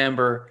sustaining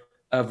member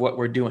of what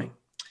we're doing.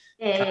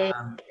 Hey,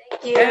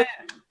 thank you. Yeah.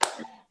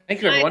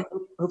 Thank you, everyone.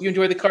 Hope you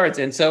enjoy the cards.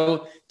 And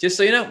so just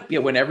so you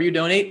know, whenever you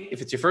donate,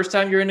 if it's your first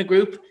time you're in a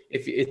group,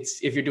 if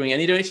you're doing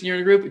any donation, you're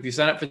in a group, if you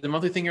sign up for the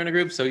monthly thing, you're in a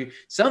group. So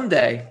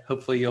someday,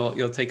 hopefully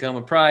you'll take home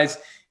a prize.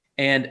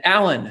 And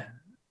Alan,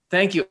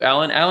 thank you,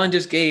 Alan. Alan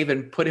just gave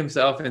and put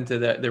himself into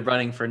the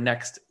running for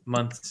next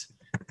month's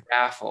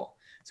raffle.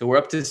 So we're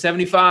up to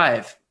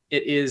 75.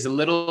 It is a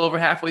little over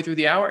halfway through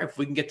the hour. If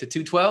we can get to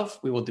 212,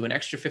 we will do an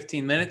extra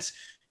 15 minutes.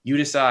 You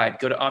decide.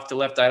 Go to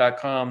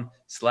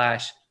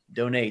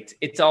offtheLeftEye.com/donate.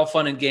 It's all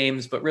fun and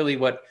games, but really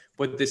what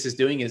this is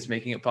doing is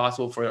making it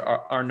possible for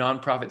our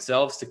nonprofit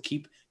selves to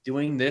keep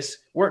doing this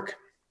work.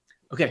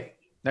 Okay,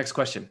 next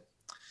question.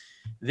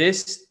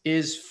 This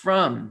is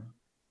from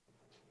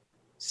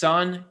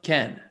San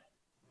Ken.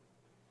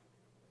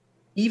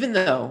 Even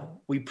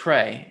though we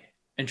pray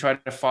and try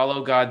to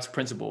follow God's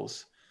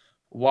principles,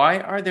 why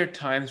are there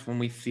times when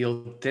we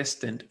feel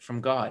distant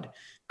from God?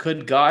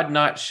 Could God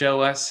not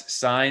show us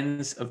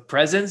signs of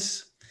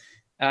presence?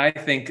 I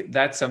think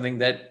that's something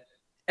that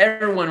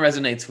everyone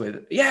resonates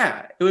with.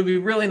 Yeah, it would be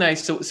really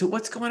nice. So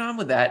what's going on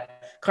with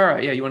that?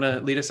 Cara, yeah, you want to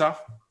lead us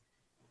off?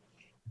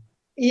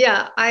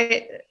 Yeah,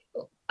 I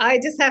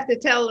just have to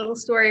tell a little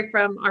story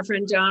from our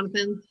friend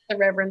Jonathan, the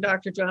Reverend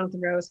Dr. Jonathan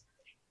Rose.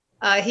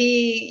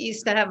 He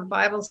used to have a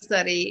Bible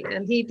study,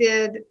 and he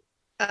did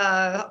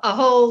a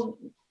whole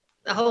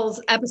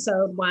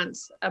episode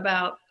once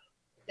about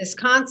this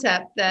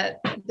concept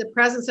that the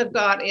presence of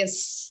God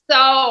is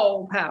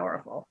so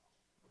powerful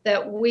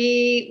that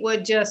we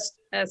would just,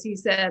 as he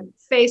said,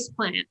 face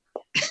plant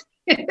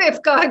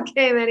if God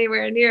came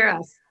anywhere near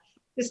us.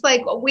 It's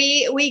like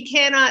we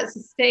cannot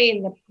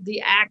sustain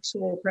the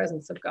actual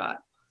presence of God.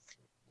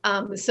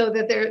 So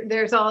that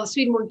there's all,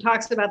 Swedenborg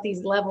talks about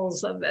these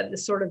levels of the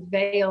sort of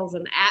veils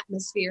and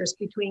atmospheres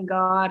between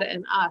God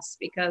and us,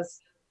 because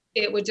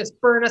it would just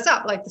burn us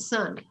up like the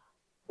sun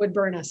would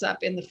burn us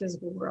up in the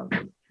physical world.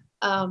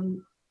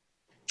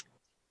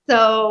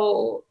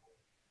 So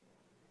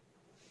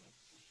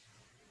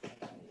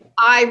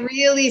I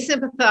really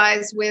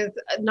sympathize with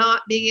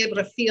not being able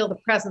to feel the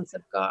presence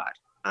of God.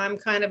 I'm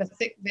kind of a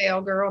thick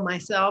veil girl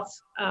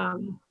myself.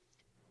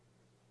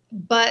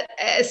 But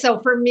so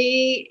for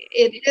me,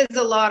 it is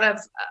a lot of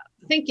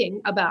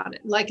thinking about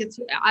it. Like it's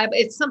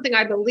something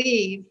I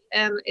believe,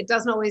 and it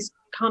doesn't always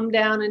come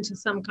down into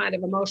some kind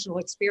of emotional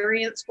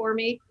experience for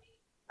me.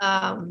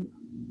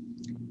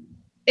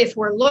 If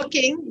we're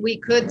looking, we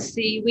could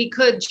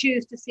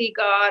choose to see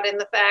God in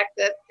the fact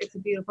that it's a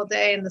beautiful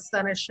day and the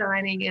sun is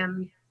shining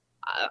and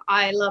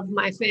I love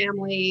my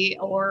family,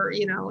 or,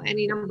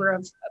 any number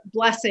of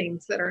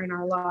blessings that are in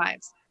our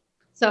lives.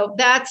 So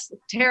that's a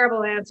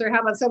terrible answer.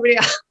 How about somebody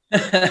else?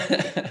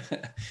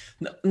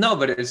 No,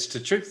 but it's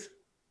the truth.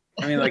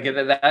 I mean, like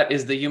that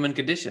is the human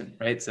condition,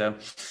 right? So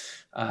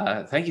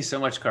thank you so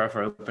much, Cara,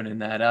 for opening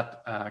that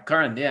up.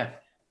 Karin, yeah.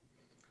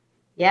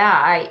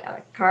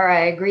 Yeah, Cara,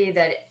 I agree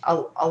that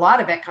a lot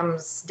of it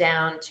comes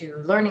down to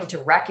learning to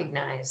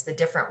recognize the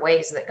different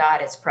ways that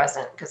God is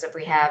present. Because if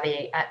we have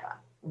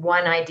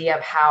one idea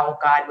of how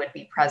God would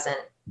be present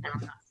and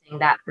we're not seeing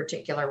that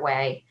particular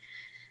way,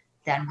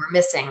 then we're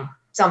missing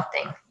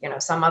something,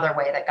 some other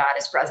way that God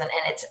is present.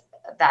 And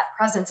that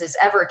presence is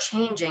ever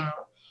changing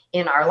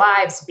in our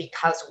lives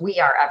because we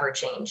are ever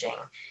changing.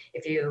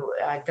 If you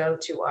go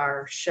to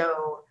our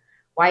show,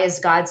 Why is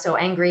God So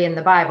Angry in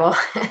the Bible?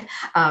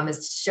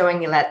 It's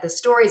showing you that the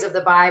stories of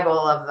the Bible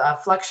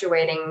of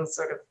fluctuating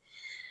sort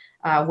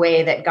of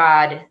way that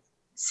God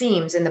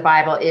seems in the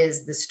Bible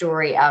is the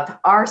story of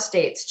our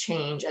states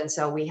change. And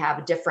so we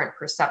have different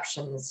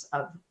perceptions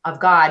of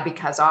God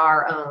because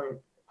our own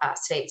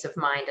states of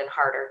mind and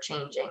heart are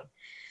changing.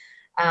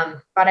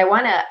 But I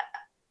want to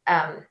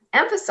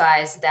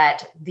emphasize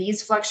that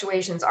these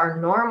fluctuations are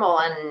normal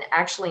and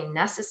actually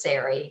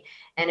necessary.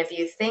 And if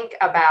you think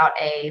about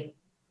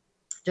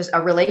just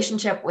a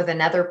relationship with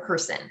another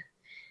person,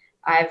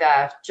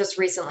 I've just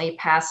recently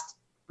passed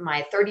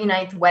my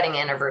 39th wedding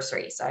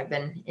anniversary. So I've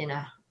been in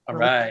a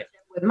relationship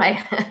with my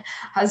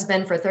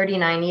husband for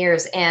 39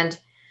 years. And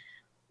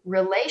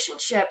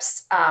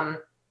relationships,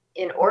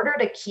 in order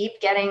to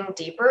keep getting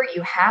deeper,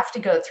 you have to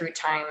go through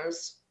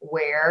times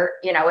where,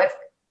 if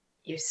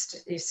you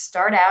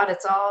start out,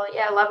 it's all,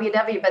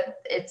 lovey-dovey, but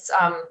it's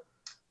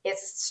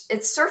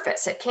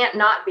surface. It can't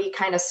not be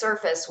kind of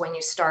surface when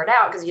you start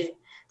out, because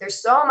there's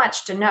so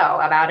much to know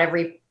about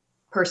every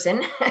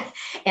person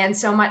and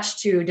so much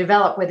to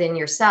develop within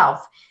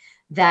yourself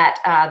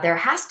that there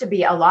has to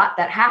be a lot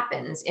that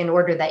happens in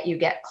order that you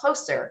get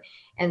closer.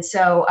 And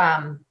so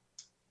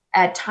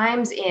at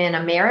times in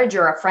a marriage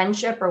or a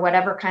friendship or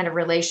whatever kind of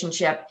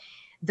relationship,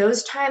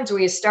 those times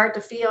where you start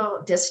to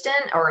feel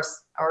distant or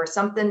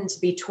something's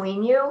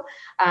between you,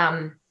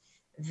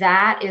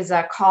 that is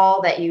a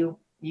call that you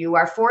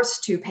are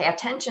forced to pay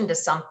attention to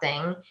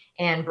something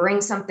and bring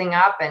something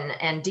up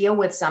and deal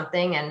with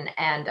something and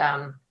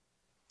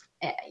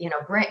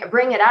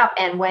bring it up.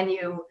 And when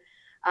you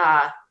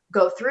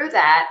go through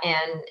that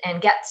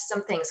and get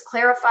some things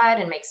clarified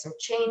and make some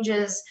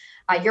changes,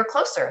 you're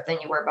closer than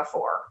you were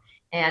before.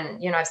 And,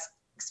 I've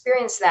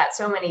experienced that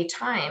so many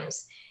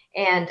times.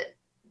 And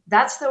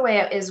that's the way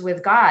it is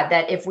with God,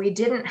 that if we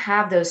didn't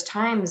have those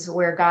times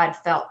where God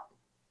felt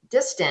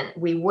distant,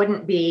 we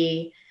wouldn't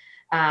be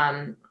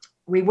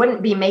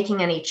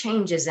making any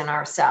changes in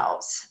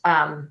ourselves.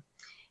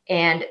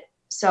 And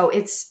so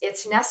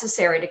it's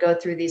necessary to go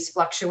through these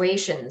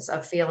fluctuations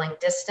of feeling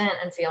distant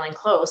and feeling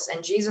close.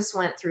 And Jesus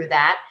went through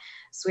that.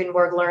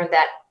 Swedenborg learned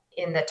that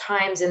in the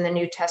times in the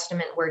New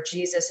Testament where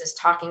Jesus is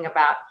talking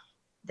about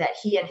that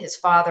he and his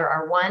Father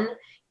are one,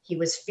 he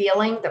was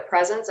feeling the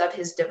presence of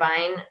his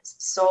divine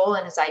soul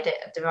and his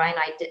divine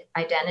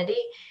identity.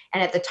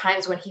 And at the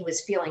times when he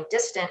was feeling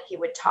distant, he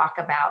would talk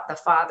about the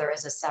Father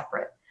as a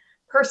separate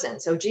person.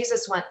 So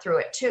Jesus went through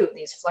it too,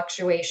 these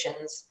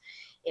fluctuations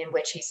in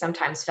which he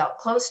sometimes felt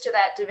close to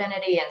that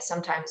divinity and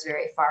sometimes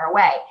very far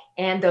away.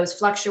 And those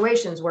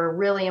fluctuations were a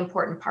really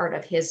important part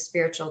of his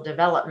spiritual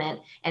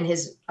development and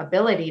his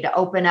ability to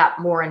open up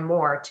more and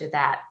more to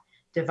that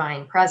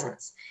divine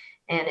presence.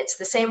 And it's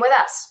the same with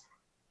us.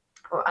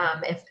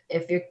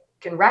 If you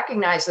can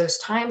recognize those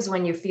times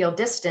when you feel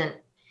distant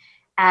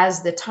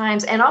as the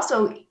times, and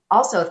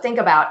also think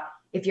about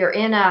if you're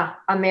in a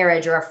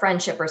marriage or a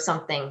friendship or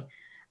something,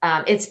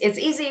 it's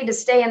easy to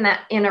stay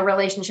in a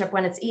relationship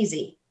when it's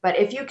easy. But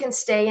if you can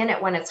stay in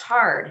it when it's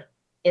hard,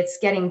 it's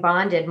getting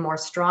bonded more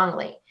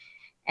strongly.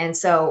 And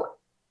so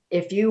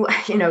if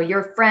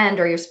your friend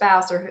or your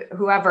spouse or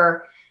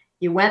whoever,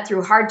 you went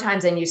through hard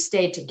times and you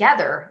stayed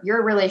together,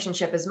 your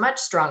relationship is much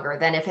stronger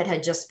than if it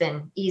had just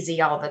been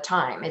easy all the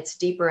time. It's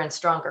deeper and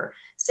stronger.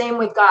 Same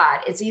with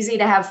God. It's easy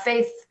to have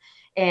faith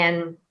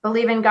and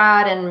believe in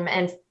God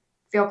and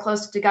feel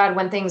close to God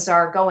when things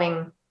are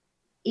going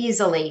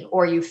easily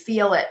or you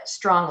feel it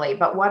strongly.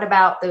 But what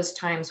about those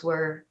times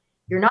where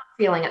you're not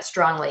feeling it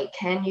strongly?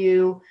 Can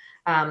you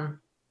hang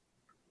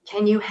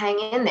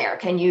in there?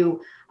 Can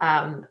you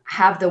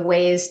have the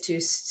ways to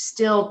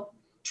still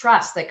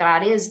trust that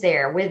God is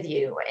there with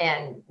you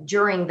and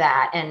during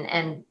that,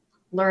 and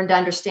learn to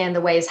understand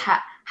the ways,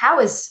 how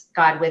is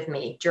God with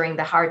me during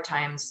the hard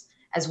times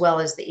as well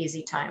as the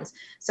easy times?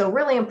 So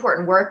really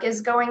important work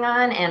is going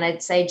on. And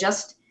I'd say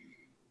just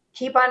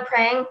keep on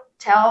praying,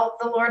 tell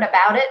the Lord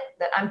about it,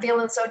 that I'm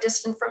feeling so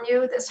distant from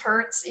you, this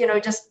hurts,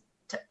 just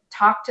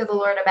talk to the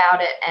Lord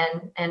about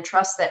it and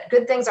trust that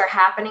good things are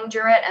happening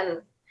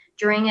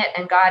during it.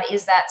 And God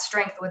is that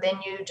strength within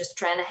you, just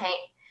trying to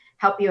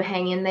help you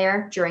hang in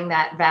there during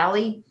that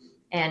valley,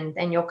 and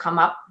then you'll come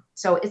up.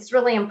 So it's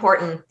really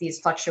important,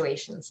 these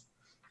fluctuations.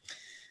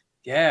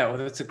 Yeah, well,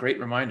 that's a great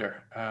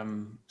reminder.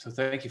 So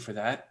thank you for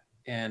that.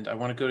 And I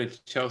want to go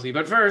to Chelsea,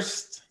 but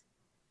first,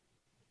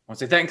 I want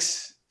to say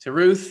thanks to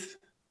Ruth.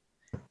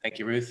 Thank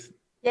you, Ruth.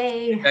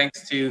 Yay.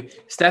 Thanks to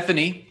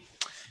Stephanie.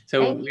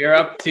 So we're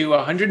up to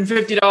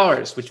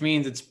 $150, which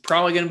means it's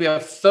probably going to be a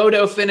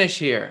photo finish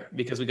here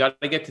because we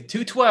got to get to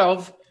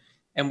 212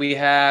 and we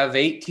have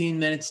 18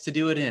 minutes to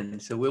do it in.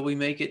 So will we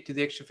make it to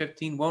the extra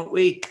 15? Won't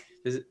we?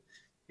 Does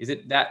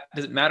it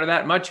matter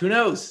that much? Who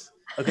knows?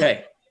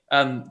 Okay.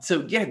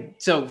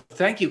 So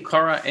thank you,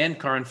 Cara and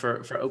Karin,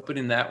 for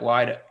opening that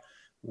wide.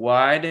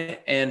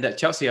 And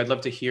Chelsea, I'd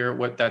love to hear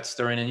what that's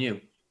stirring in you.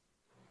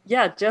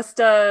 Yeah, just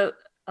a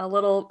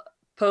little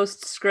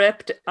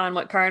postscript on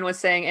what Karin was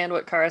saying and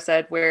what Cara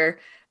said, where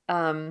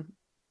I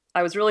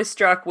was really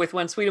struck with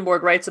when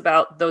Swedenborg writes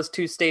about those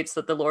two states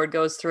that the Lord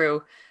goes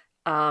through.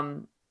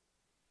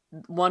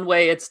 One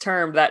way it's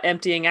termed, that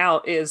emptying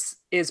out is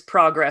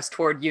progress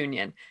toward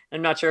union.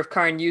 I'm not sure if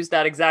Karin used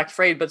that exact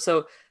phrase,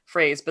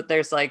 but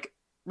there's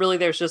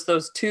there's just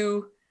those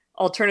two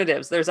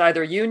alternatives. There's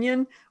either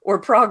union or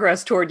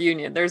progress toward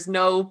union. There's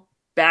no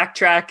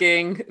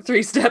backtracking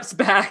 3 steps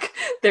back.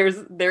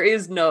 There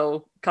is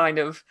no kind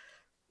of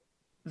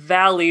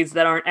valleys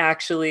that aren't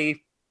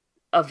actually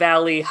a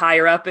valley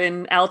higher up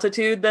in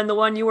altitude than the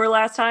one you were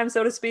last time,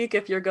 so to speak,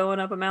 if you're going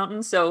up a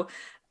mountain. So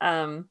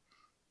I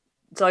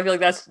feel like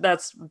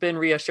that's been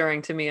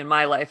reassuring to me in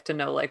my life to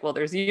know, well,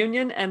 there's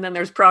union and then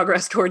there's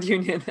progress toward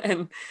union,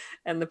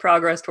 and the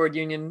progress toward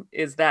union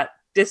is that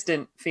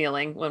distant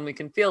feeling when we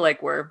can feel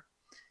like we're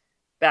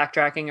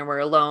backtracking and we're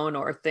alone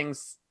or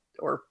things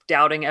or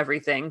doubting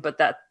everything, but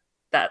that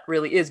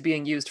really is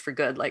being used for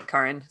good, like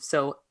Karin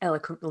so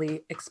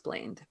eloquently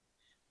explained.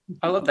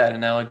 I love that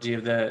analogy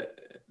of the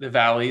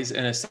valleys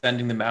and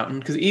ascending the mountain,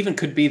 because it even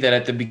could be that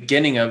at the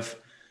beginning of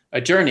a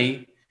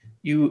journey,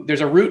 there's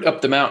a route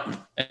up the mountain,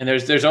 and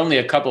there's only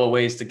a couple of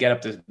ways to get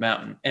up this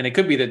mountain, and it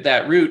could be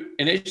that route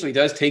initially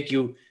does take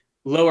you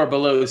lower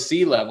below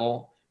sea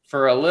level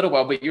for a little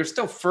while, but you're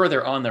still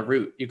further on the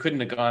route. You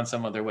couldn't have gone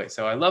some other way.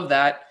 So I love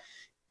that.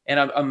 And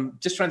I'm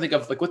just trying to think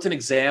of what's an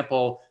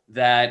example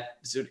that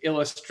sort of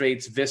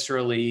illustrates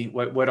viscerally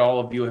what all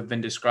of you have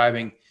been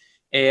describing.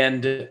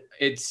 And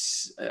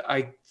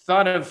I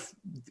thought of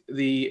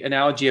the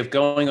analogy of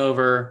going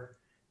over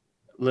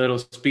little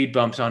speed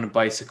bumps on a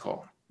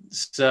bicycle.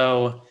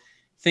 So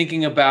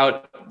thinking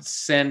about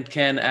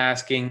Ken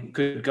asking,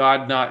 could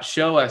God not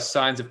show us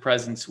signs of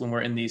presence when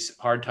we're in these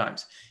hard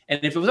times? And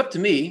if it was up to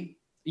me,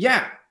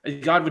 yeah,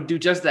 God would do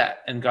just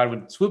that. And God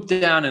would swoop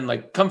down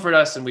and comfort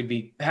us and we'd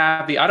be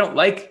happy. I don't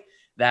like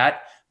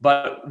that.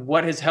 But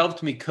what has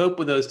helped me cope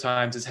with those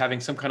times is having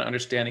some kind of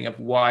understanding of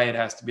why it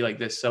has to be like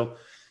this. So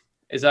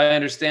as I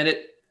understand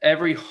it,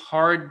 every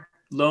hard,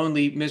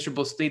 lonely,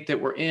 miserable state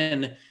that we're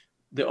in,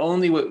 the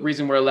only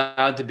reason we're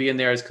allowed to be in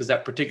there is because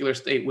that particular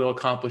state will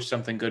accomplish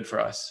something good for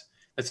us.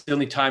 That's the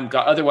only time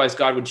otherwise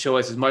God would show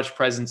us as much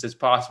presence as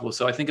possible.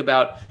 So I think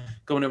about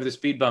going over the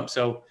speed bump.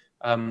 So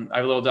I have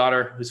a little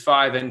daughter who's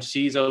 5, and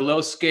she's a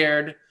little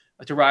scared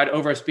to ride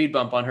over a speed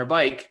bump on her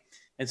bike.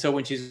 And so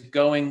when she's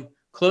going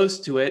close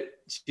to it,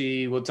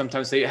 she will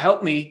sometimes say,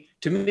 help me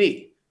to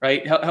me,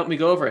 right? Help me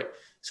go over it.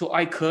 So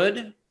I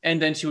could,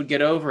 and then she would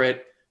get over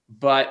it,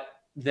 but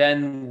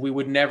then we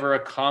would never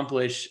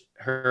accomplish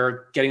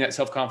her getting that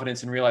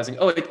self-confidence and realizing,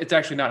 oh, it's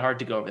actually not hard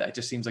to go over that. It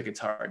just seems like it's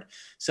hard.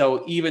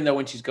 So even though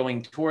when she's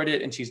going toward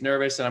it and she's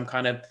nervous, and I'm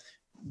kind of,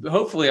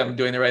 hopefully I'm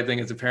doing the right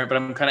thing as a parent, but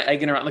I'm kind of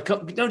egging her on, like,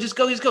 no, just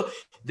go.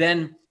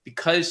 Then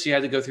because she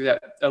had to go through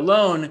that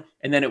alone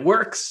and then it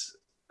works,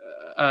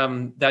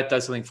 that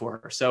does something for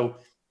her. So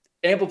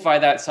amplify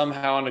that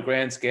somehow on a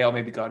grand scale.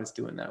 Maybe God is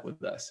doing that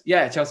with us.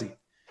 Yeah, Chelsea.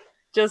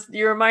 Just,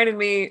 you reminded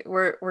me,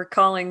 we're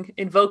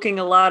invoking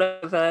a lot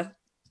of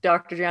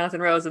Dr.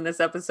 Jonathan Rose in this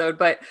episode,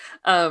 but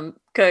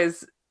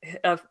because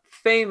a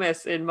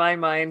famous, in my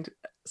mind,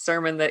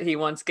 sermon that he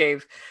once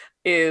gave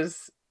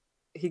is,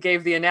 he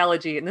gave the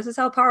analogy, and this is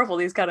how powerful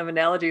these kind of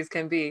analogies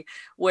can be,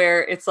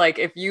 where it's like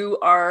if you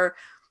are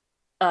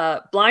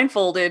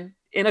blindfolded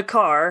in a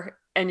car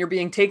and you're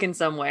being taken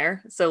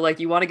somewhere, so like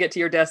you want to get to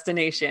your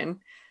destination,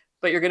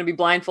 but you're going to be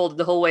blindfolded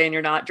the whole way and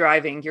you're not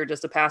driving, you're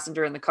just a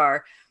passenger in the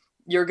car.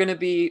 You're going to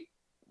be,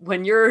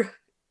 when you're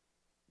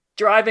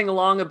driving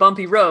along a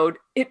bumpy road,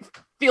 it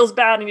feels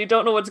bad and you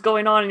don't know what's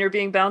going on and you're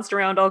being bounced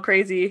around all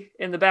crazy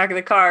in the back of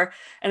the car.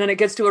 And then it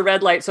gets to a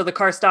red light, so the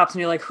car stops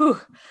and you're like,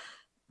 whew,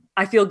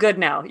 I feel good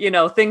now,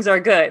 things are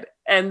good.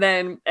 And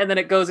then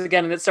it goes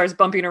again and it starts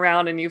bumping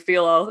around and you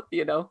feel all,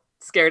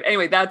 scared.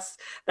 Anyway, that's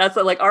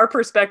like our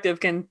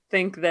perspective can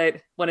think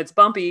that when it's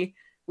bumpy,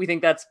 we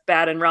think that's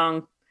bad and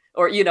wrong,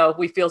 or,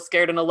 we feel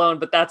scared and alone,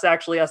 but that's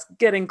actually us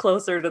getting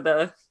closer to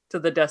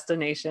the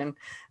destination,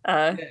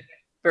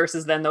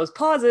 versus then those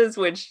pauses,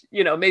 which,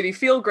 maybe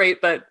feel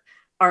great, but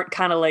aren't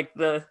kind of like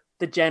the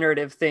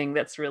generative thing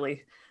that's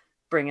really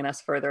bringing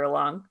us further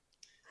along.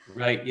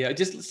 Right. Yeah.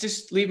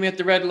 Just leave me at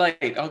the red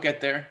light. I'll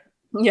get there.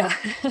 Yeah.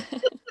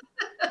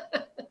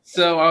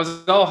 So I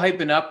was all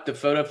hyping up the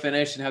photo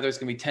finish and how there's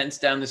going to be tents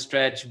down the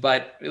stretch,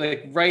 but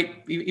like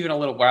even a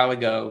little while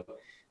ago,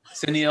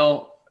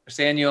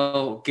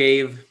 Saniel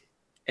gave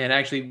and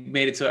actually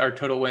made it so our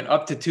total went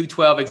up to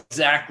 212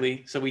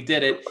 exactly. So we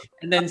did it.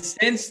 And then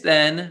since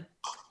then,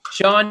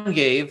 Sean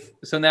gave.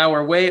 So now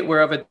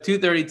we're up at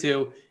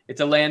 232.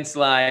 It's a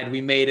landslide.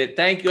 We made it.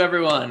 Thank you,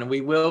 everyone. We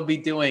will be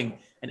doing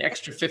an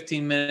extra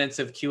 15 minutes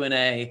of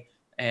Q&A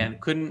and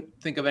couldn't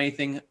think of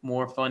anything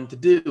more fun to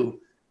do.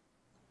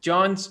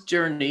 John's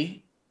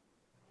Journey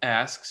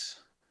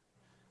asks,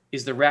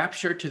 is the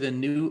rapture to the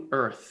new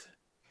earth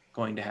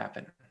going to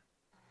happen?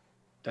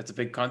 That's a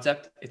big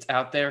concept. It's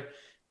out there.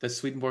 Does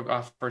Swedenborg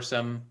offer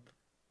some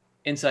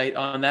insight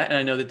on that? And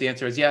I know that the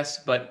answer is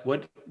yes, but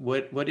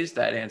what is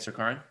that answer,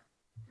 Karin?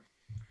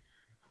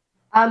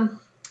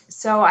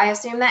 So I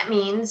assume that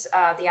means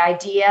the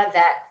idea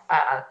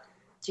that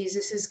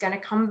Jesus is going to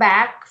come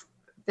back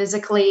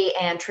physically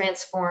and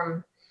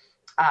transform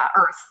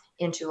Earth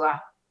into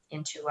a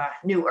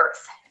new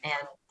Earth,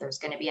 and there's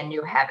going to be a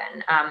new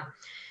heaven.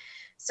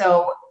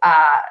 So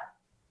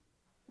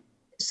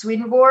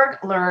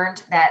Swedenborg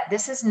learned that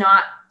this is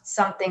not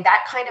something,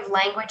 that kind of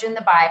language in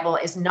the Bible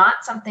is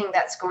not something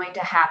that's going to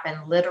happen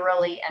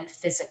literally and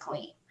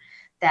physically,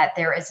 that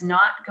there is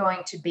not going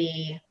to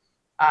be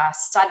a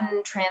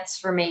sudden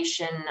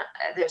transformation.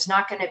 There's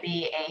not going to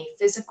be a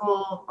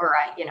physical or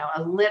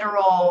a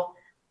literal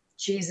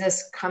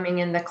Jesus coming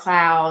in the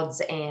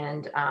clouds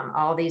and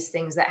all these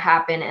things that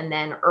happen, and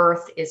then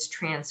Earth is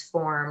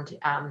transformed,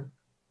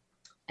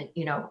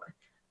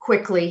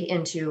 quickly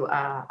into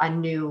a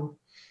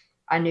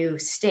new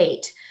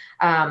state.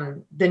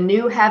 The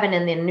new heaven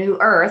and the new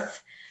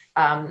earth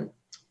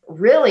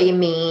really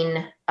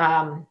mean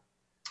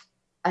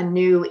a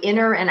new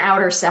inner and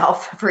outer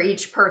self for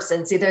each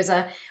person. See,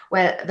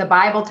 the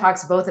Bible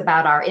talks both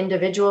about our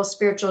individual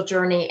spiritual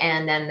journey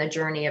and then the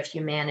journey of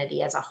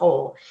humanity as a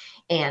whole.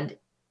 And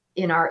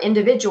in our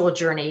individual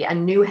journey, a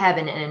new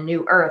heaven and a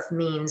new earth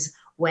means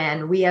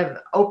when we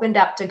have opened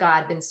up to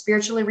God, been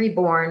spiritually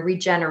reborn,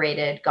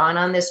 regenerated, gone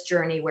on this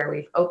journey where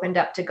we've opened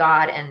up to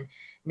God, and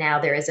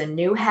now there is a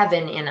new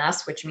heaven in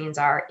us, which means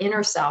our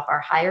inner self, our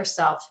higher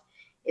self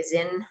is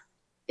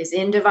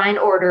in divine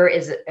order,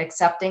 is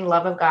accepting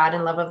love of God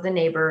and love of the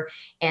neighbor.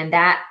 And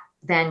that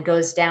then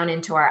goes down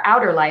into our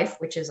outer life,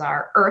 which is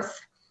our earth,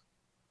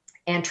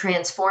 and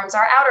transforms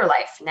our outer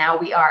life. Now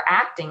we are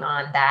acting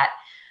on that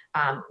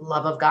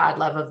love of God,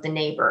 love of the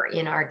neighbor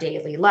in our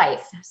daily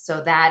life.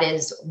 So that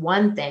is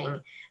one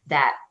thing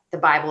that the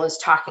Bible is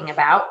talking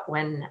about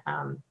when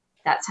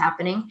that's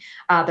happening.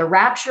 The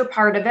rapture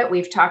part of it,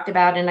 we've talked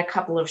about in a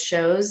couple of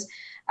shows.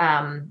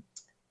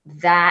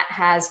 That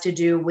has to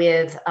do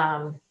with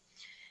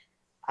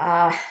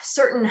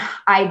certain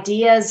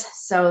ideas.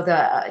 So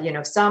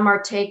some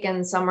are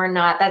taken, some are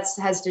not. That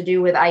has to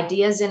do with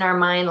ideas in our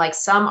mind. Like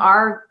some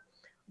are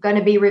going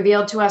to be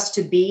revealed to us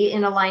to be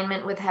in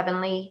alignment with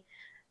heavenly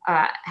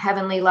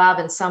love,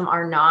 and some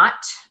are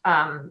not.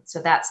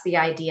 So that's the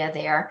idea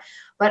there.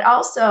 But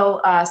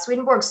also,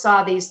 Swedenborg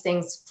saw these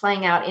things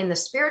playing out in the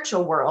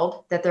spiritual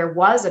world, that there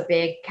was a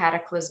big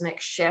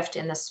cataclysmic shift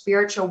in the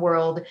spiritual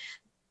world.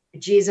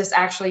 Jesus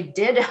actually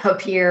did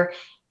appear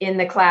in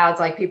the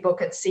clouds, like people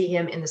could see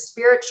him in the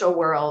spiritual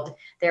world.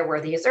 There were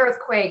these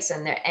earthquakes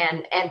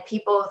and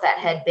people that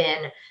had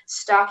been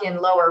stuck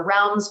in lower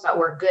realms but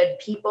were good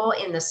people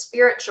in the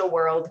spiritual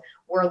world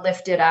were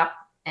lifted up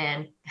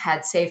and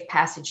had safe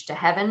passage to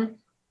heaven.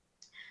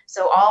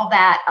 So all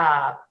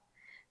that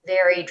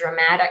very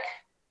dramatic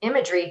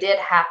imagery did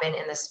happen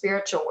in the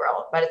spiritual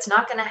world, but it's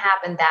not going to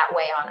happen that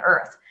way on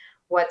earth.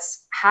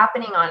 What's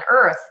happening on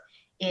earth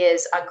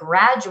is a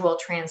gradual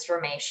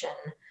transformation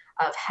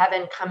of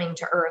heaven coming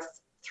to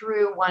earth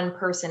through one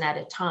person at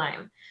a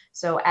time.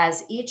 So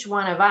as each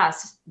one of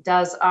us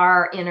does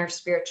our inner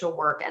spiritual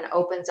work and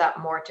opens up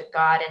more to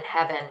God and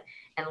heaven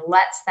and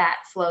lets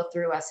that flow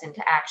through us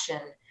into action,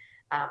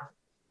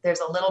 there's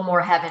a little more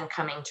heaven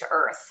coming to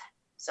earth.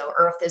 So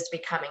earth is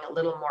becoming a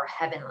little more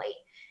heavenly.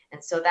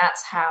 And so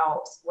that's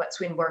how what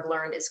Swedenborg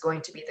learned is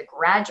going to be the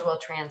gradual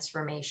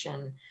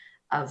transformation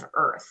of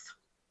earth.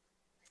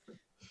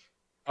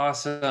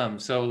 Awesome.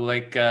 So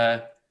like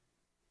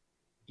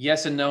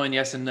yes and no and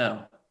yes and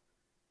no.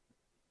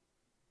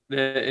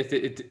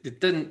 It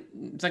didn't,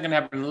 it's not going to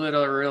happen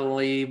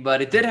literally,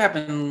 but it did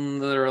happen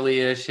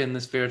literally-ish in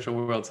the spiritual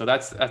world. So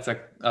that's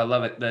I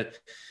love it. The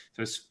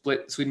sort of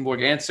split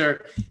Swedenborg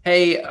answer.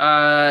 Hey,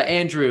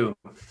 Andrew.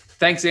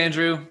 Thanks,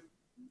 Andrew.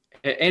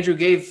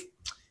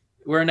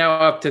 We're now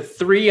up to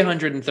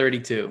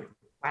 332.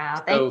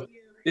 Wow, thank you.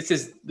 This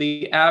is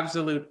the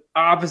absolute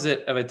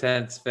opposite of a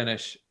tense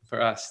finish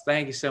for us.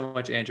 Thank you so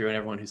much, Andrew, and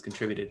everyone who's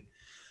contributed.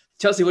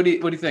 Chelsea, what do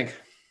you think?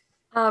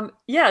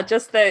 Yeah,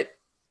 just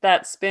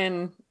that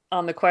spin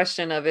on the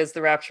question of is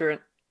the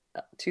rapture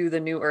to the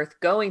new earth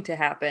going to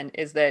happen,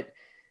 is that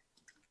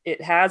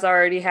it has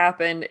already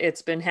happened.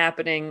 It's been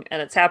happening,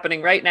 and it's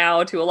happening right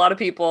now to a lot of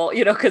people,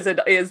 because it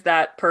is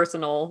that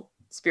personal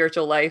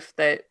spiritual life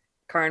that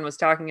Karin was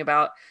talking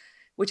about,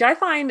 which I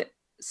find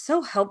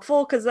so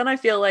helpful, because then I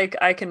feel like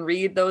I can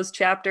read those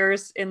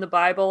chapters in the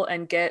Bible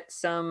and get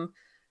some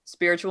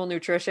spiritual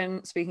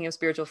nutrition. Speaking of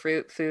spiritual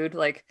food,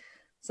 like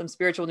some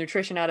spiritual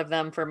nutrition out of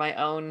them for my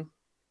own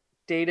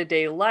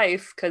day-to-day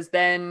life, because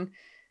then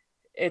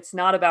it's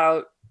not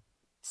about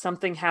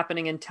something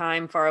happening in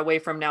time far away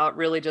from now. It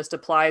really just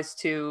applies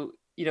to,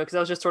 because I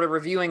was just sort of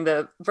reviewing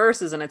the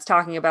verses, and it's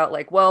talking about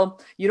like,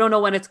 well, you don't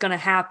know when it's going to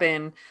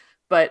happen,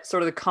 but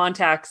sort of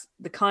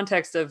the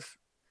context of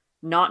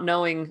not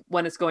knowing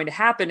when it's going to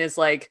happen is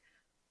like,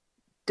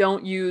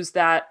 don't use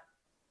that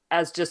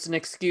as just an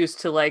excuse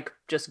to like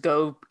just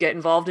go get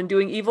involved in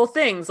doing evil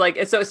things. Like,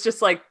 so it's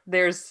just like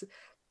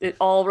it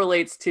all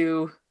relates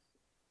to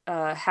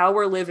how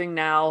we're living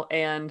now,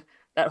 and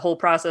that whole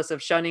process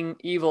of shunning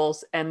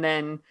evils. And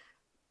then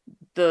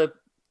the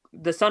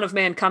Son of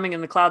Man coming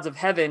in the clouds of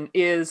heaven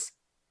is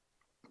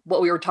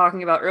what we were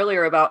talking about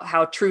earlier, about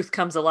how truth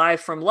comes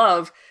alive from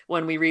love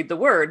when we read the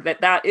word.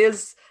 That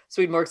is,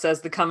 Swedenborg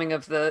says, the coming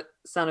of the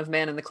Son of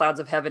Man in the clouds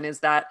of heaven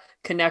is that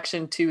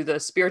connection to the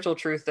spiritual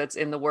truth that's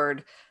in the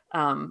word.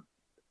 When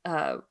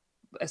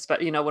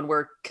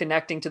we're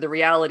connecting to the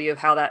reality of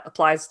how that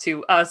applies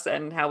to us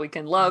and how we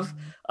can love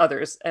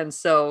others. And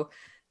so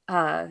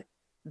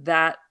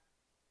that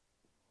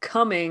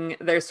coming,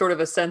 there's sort of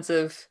a sense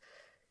of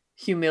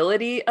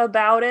humility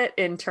about it,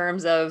 in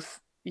terms of,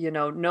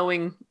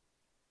 knowing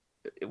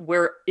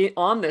we're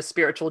on this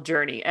spiritual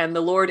journey and the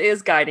Lord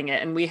is guiding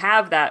it. And we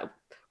have that,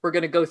 we're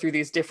going to go through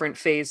these different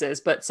phases.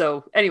 But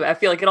so anyway, I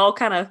feel like it all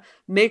kind of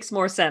makes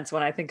more sense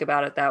when I think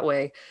about it that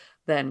way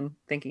than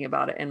thinking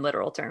about it in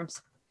literal terms.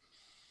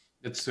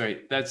 That's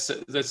great. That's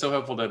so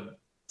helpful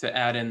to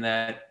add in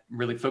that,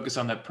 really focus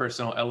on that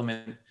personal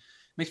element.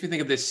 Makes me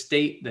think of this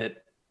state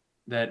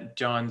that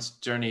John's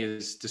journey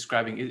is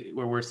describing,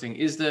 where we're saying,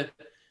 is the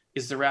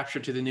rapture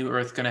to the new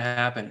earth going to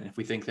happen? And if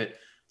we think that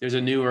there's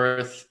a new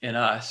earth in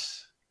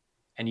us,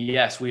 and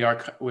yes, we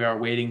are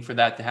waiting for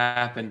that to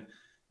happen,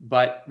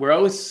 but we're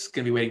always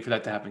going to be waiting for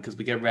that to happen, because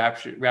we get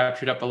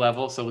raptured up a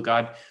level. So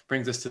God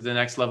brings us to the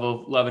next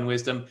level of love and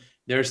wisdom.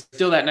 There's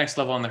still that next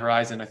level on the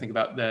horizon. I think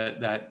about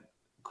that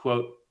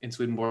quote in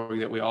Swedenborg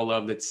that we all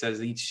love, that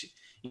says each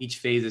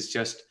phase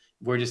is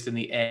we're just in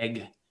the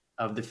egg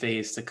of the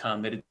phase to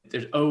come, that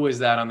there's always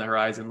that on the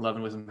horizon. Love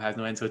and wisdom has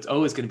no end. So it's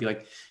always going to be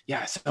like,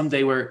 yeah,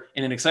 someday we're,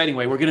 in an exciting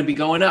way, we're going to be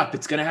going up.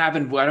 It's going to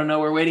happen. I don't know.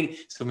 We're waiting.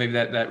 So maybe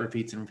that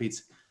repeats and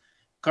repeats.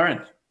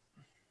 Karin.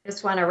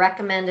 Just want to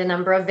recommend a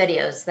number of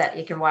videos that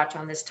you can watch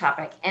on this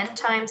topic. End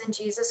Times in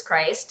Jesus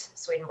Christ,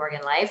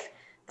 Swedenborgian Life.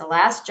 The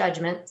Last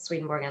Judgment,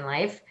 Swedenborgian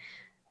Life.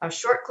 A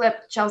short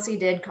clip Chelsea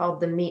did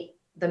called The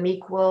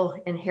Meek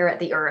Will Inherit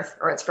the Earth,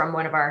 or it's from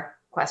one of our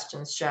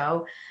questions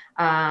show.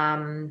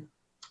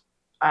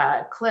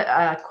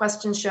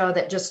 Question show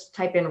that just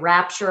type in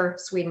rapture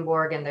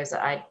Swedenborg, and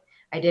I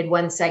did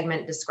one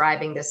segment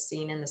describing this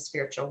scene in the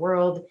spiritual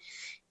world.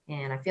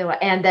 And I feel like,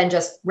 and then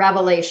just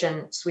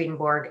Revelation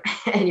Swedenborg,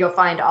 and you'll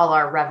find all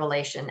our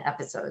Revelation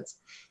episodes.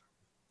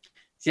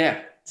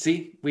 Yeah.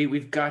 See,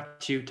 we've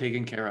got you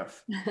taken care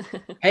of.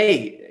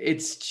 Hey,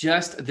 it's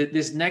just that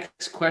this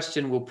next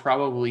question will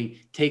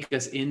probably take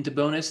us into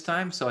bonus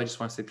time. So I just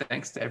want to say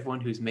thanks to everyone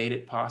who's made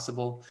it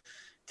possible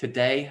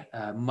today.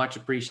 Much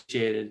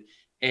appreciated.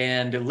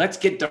 And let's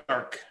get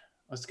dark.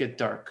 Let's get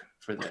dark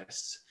for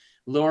this.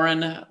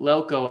 Lauren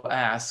Lelko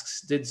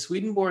asks, did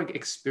Swedenborg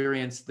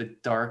experience the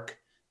dark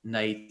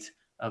night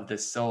of the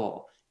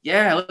soul?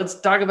 Yeah, let's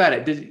talk about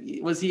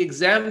it. Was he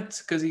exempt?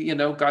 Because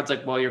God's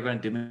like, well, you're going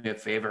to do me a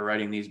favor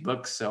writing these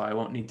books, so I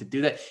won't need to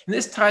do that. And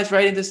this ties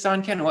right into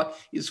Son Canon. What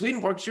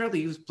Swedenborg, surely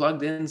he was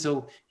plugged in,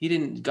 so he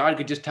didn't. God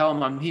could just tell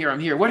him, "I'm here,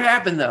 I'm here." What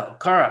happened though,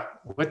 Cara?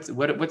 What's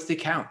the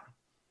account?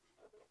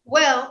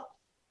 Well,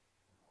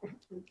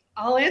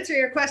 I'll answer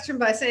your question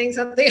by saying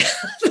something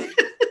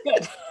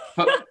else.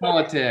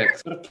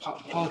 Politics. What a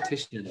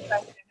politician.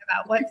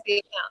 About what's the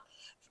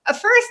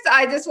account. First,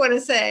 I just want to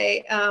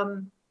say.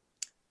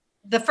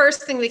 The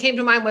first thing that came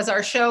to mind was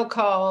our show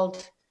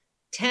called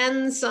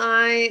 10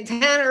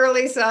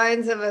 Early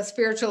Signs of a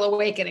Spiritual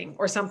Awakening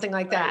or something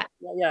like that.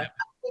 Yeah.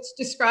 Which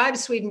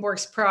describes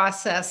Swedenborg's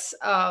process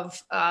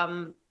of,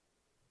 when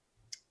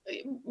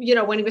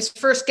he was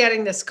first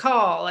getting this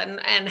call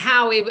and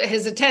how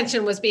his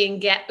attention was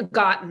being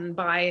gotten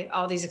by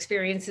all these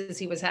experiences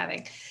he was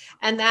having.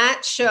 And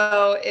that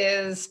show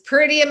is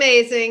pretty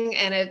amazing.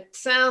 And it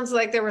sounds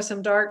like there were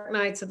some dark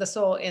nights of the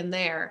soul in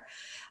there.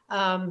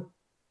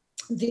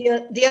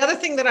 The other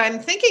thing that I'm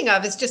thinking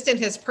of is just in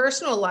his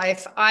personal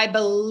life, I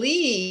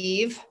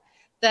believe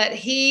that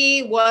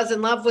he was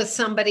in love with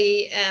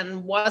somebody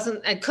and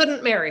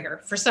couldn't marry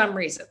her for some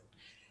reason.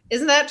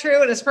 Isn't that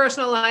true in his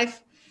personal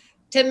life?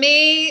 To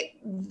me,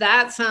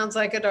 that sounds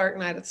like a dark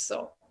night of the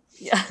soul.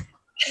 Yeah.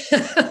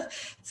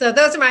 So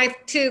those are my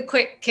two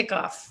quick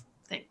kickoff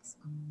things.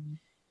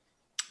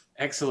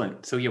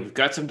 Excellent. So yeah, we've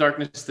got some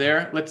darkness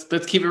there. Let's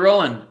keep it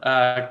rolling.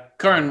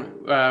 Karin,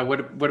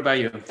 what about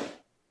you?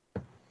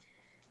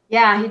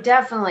 Yeah, he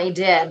definitely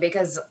did,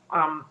 because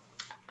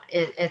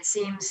it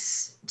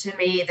seems to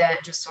me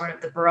that just sort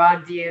of the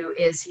broad view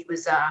is he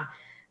was a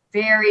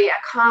very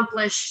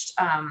accomplished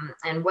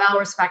and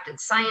well-respected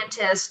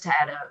scientist,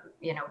 had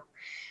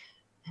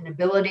an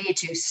ability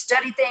to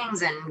study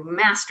things and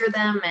master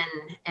them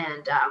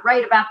and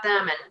write about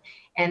them.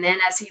 And then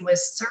as he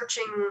was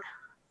searching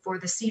for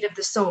the seat of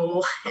the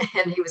soul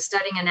and he was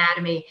studying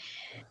anatomy,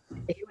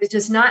 he was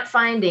just not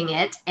finding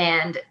it.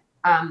 And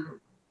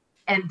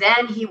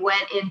then he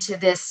went into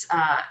this,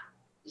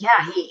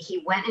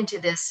 he went into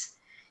this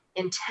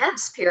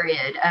intense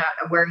period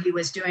where he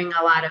was doing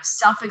a lot of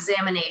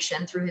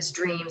self-examination through his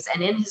dreams.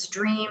 And in his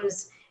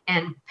dreams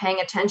and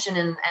paying attention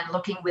and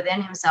looking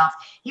within himself,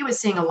 he was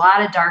seeing a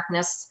lot of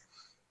darkness,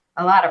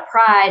 a lot of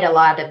pride, a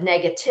lot of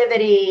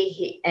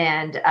negativity.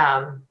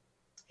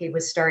 He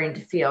was starting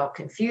to feel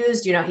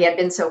confused. He had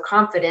been so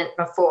confident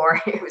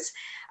before. He was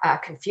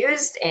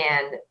confused,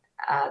 and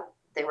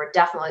there were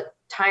definitely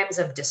times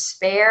of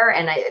despair.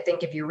 And I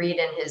think if you read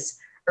in his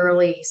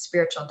early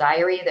spiritual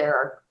diary, there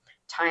are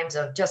times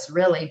of just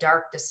really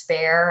dark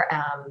despair,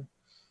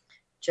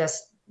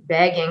 just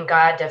begging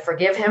God to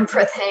forgive him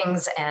for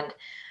things. And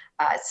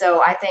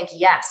so I think,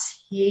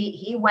 yes,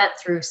 he went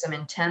through some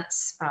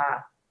intense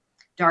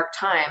dark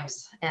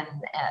times and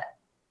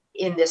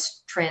in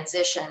this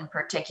transition,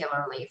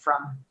 particularly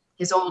from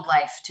his old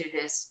life to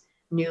his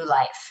new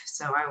life.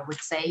 So I would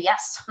say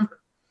yes.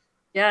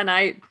 Yeah, and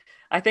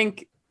I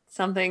think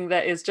something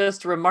that is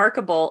just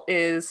remarkable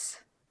is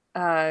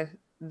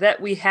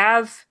that we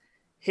have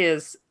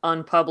his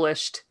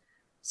unpublished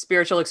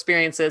spiritual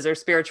experiences or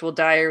spiritual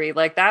diary.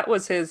 Like that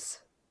was his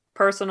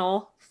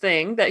personal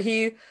thing that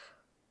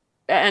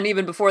and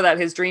even before that,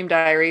 his dream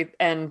diary,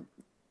 and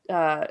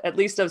at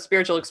least of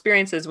spiritual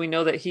experiences, we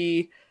know that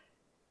he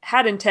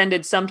had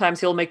intended, sometimes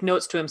he'll make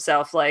notes to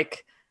himself,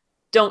 like,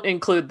 don't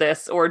include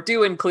this or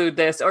do include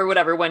this or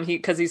whatever,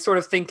 because he's sort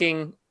of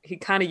thinking, he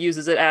kind of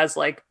uses it as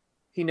like,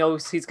 he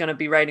knows he's going to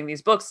be writing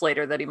these books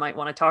later that he might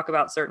want to talk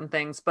about certain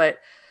things. But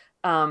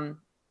in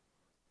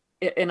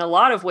a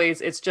lot of ways,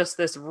 it's just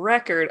this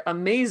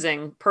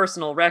amazing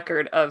personal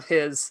record of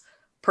his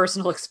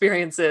personal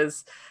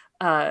experiences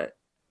that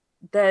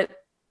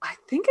I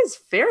think is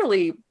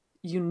fairly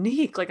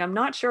unique. Like, I'm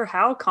not sure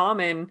how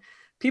common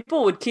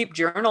people would keep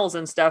journals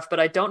and stuff, but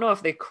I don't know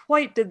if they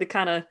quite did the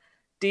kind of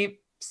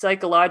deep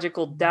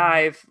psychological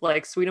dive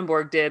like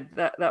Swedenborg did.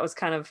 That was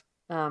kind of,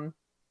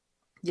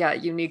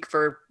 unique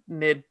for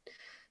mid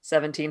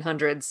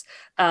 1700s.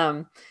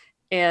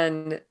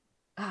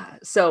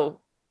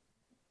 So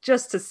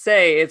just to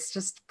say, it's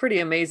just pretty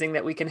amazing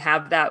that we can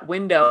have that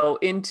window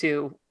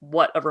into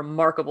what a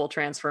remarkable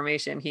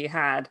transformation he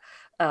had,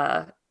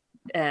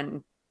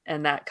 and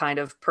that kind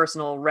of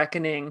personal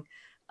reckoning.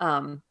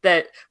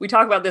 That we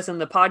talk about this in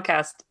the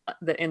podcast,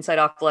 the Inside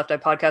Off the Left Eye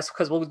podcast,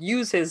 because we'll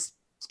use his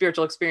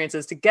spiritual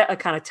experiences to get a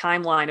kind of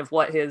timeline of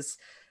what his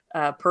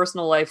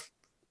personal life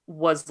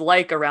was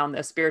like around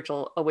this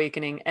spiritual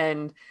awakening.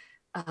 And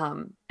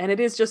And it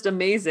is just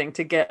amazing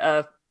to get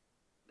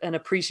an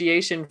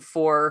appreciation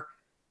for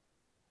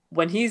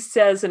when he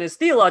says in his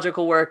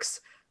theological works,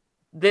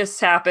 this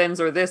happens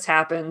or this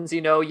happens,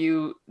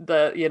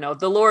 the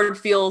Lord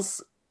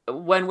feels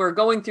when we're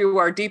going through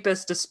our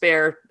deepest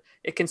despair,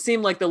 it can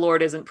seem like the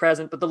Lord isn't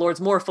present, but the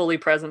Lord's more fully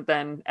present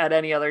than at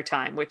any other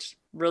time, which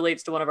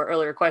relates to one of our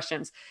earlier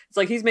questions. It's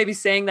like he's maybe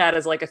saying that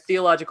as like a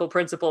theological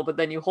principle, but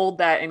then you hold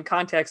that in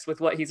context with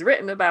what he's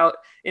written about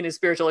in his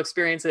spiritual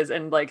experiences.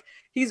 And like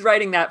he's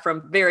writing that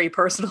from very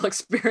personal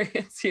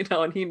experience,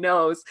 and he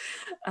knows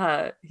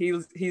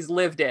he's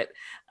lived it.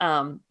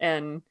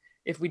 And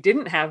if we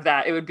didn't have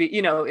that, it would be,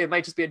 it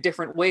might just be a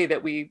different way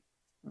that we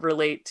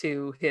relate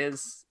to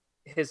his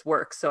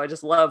work. So I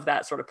just love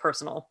that sort of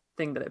personal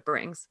thing that it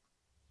brings.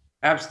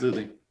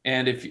 Absolutely.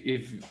 And if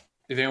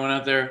anyone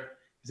out there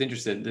is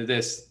interested in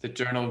the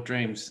Journal of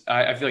Dreams,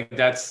 I feel like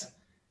that's,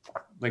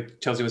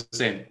 like Chelsea was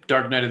saying,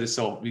 dark night of the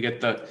soul. We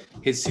get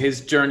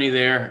his journey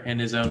there in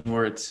his own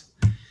words.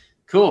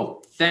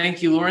 Cool.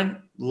 Thank you,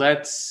 Lauren.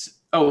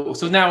 So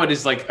now it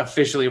is like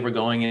officially we're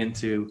going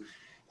into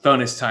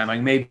bonus time. I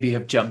maybe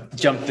have jumped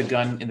the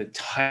gun in the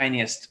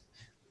tiniest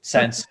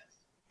sense.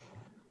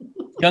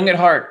 Young at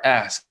Heart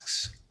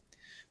asks,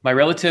 my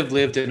relative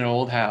lived in an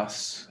old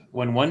house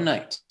when one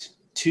night,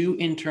 2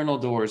 internal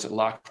doors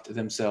locked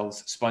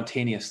themselves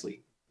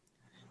spontaneously.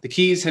 The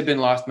keys had been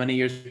lost many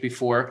years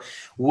before.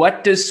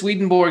 What does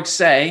Swedenborg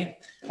say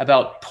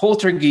about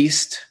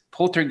poltergeist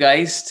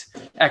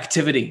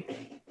activity?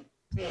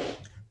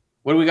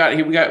 What do we got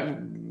here?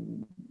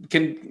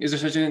 Is there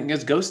such a thing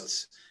as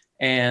ghosts?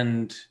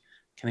 And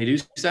can they do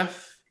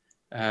stuff?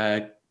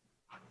 Karin,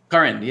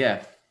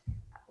 yeah.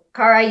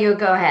 Kara, you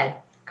go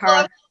ahead. Kara.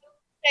 Well,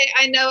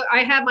 I know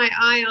I have my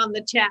eye on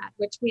the chat,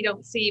 which we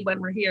don't see when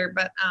we're here,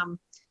 but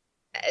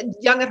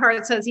Young at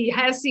Heart says he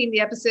has seen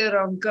the episode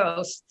on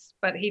ghosts,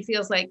 but he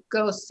feels like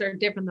ghosts are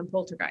different than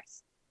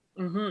poltergeists.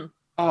 Mm-hmm.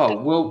 Oh,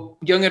 well,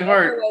 Young at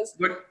Heart,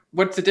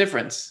 what's the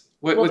difference?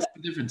 What's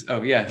the difference?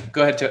 Oh, yeah,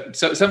 go ahead.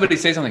 So somebody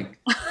say something.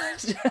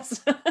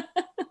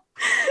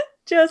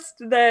 Just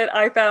that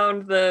I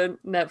found the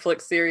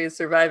Netflix series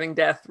Surviving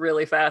Death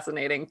really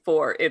fascinating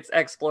for its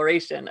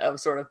exploration of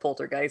sort of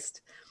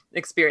poltergeist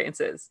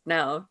experiences.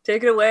 Now,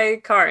 take it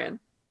away, Karin.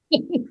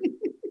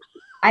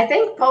 I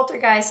think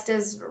poltergeist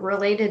is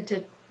related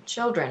to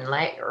children,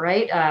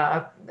 right?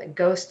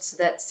 Ghosts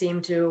that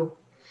seem to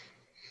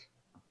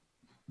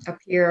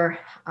appear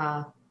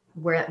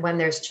when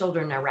there's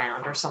children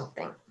around or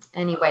something.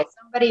 Anyway,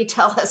 somebody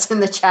tell us in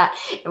the chat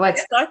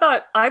what's.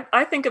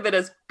 I think of it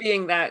as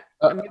being that,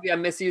 maybe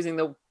I'm misusing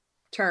the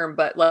term,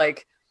 but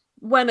like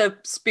when a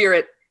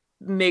spirit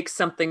makes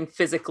something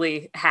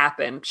physically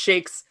happen,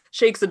 shakes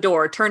a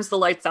door, turns the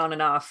lights on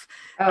and off,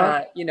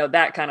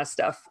 that kind of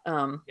stuff.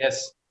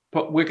 Yes.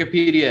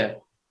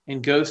 Wikipedia,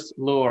 in ghost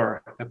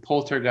lore, a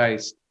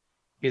poltergeist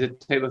is a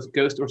type of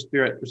ghost or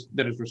spirit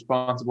that is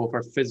responsible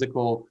for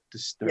physical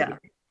disturbance.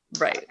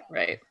 Yeah.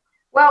 Right.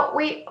 Well,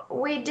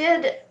 we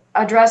did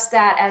address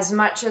that as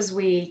much as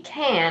we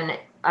can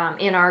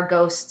in our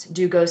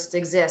Do Ghosts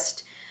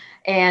Exist?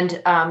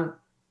 And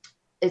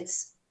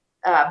it's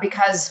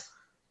because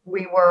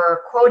we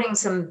were quoting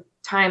some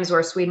times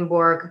where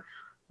Swedenborg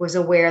was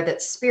aware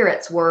that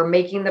spirits were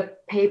making the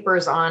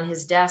papers on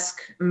his desk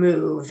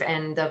move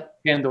and the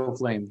candle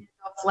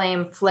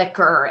flame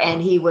flicker,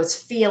 and he was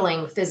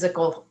feeling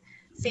physical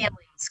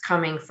feelings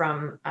coming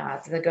from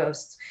the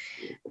ghosts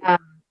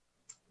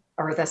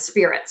or the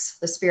spirits.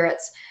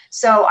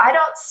 So I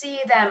don't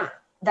see that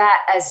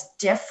as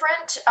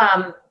different.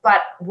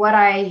 But what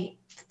I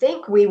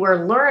think we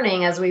were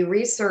learning as we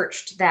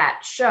researched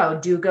that show,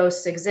 Do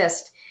Ghosts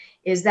Exist?,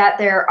 is that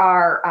there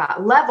are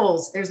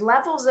levels. There's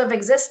levels of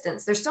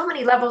existence. There's so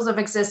many levels of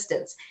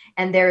existence.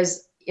 And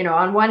there's,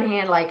 on one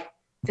hand, like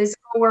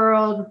physical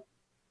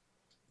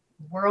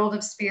world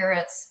of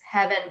spirits,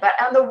 heaven. But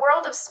on the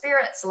world of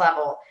spirits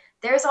level,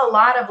 there's a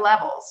lot of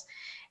levels.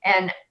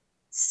 And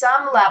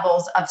some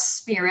levels of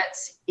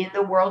spirits in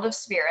the world of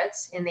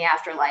spirits in the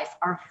afterlife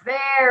are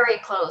very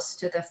close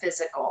to the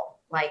physical,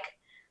 like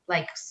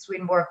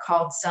Swedenborg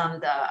called some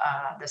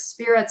the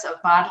spirits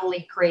of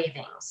bodily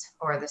cravings,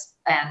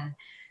 and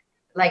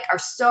are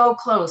so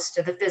close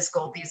to the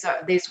physical.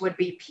 These would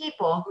be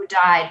people who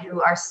died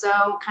who are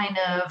so kind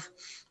of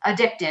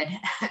addicted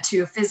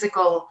to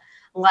physical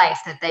life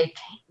that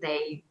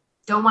they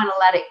don't want to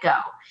let it go.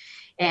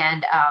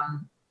 And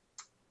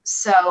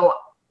so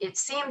it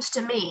seems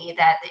to me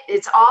that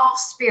it's all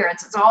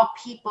spirits, it's all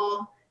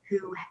people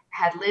who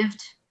had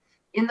lived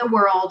in the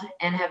world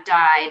and have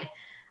died.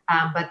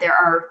 But there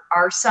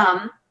are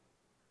some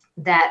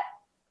that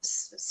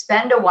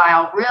spend a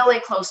while really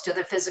close to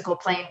the physical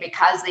plane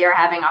because they are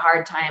having a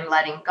hard time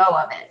letting go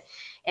of it.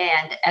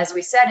 And as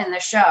we said in the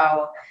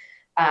show,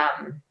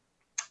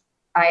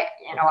 I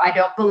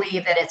don't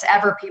believe that it's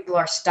ever people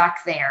are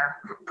stuck there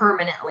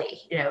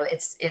permanently.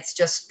 It's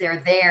just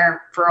they're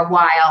there for a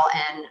while,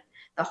 and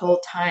the whole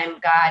time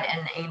God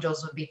and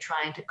angels would be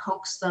trying to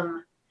coax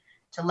them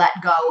to let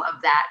go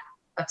of that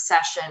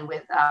obsession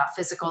with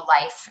physical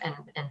life and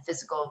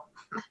physical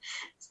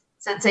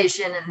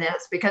sensation in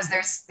this, because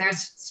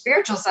there's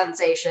spiritual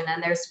sensation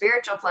and there's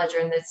spiritual pleasure,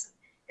 and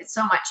it's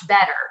so much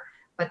better.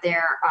 But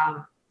they're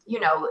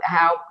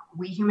how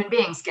we human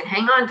beings can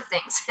hang on to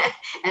things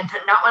and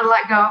not want to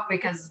let go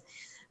because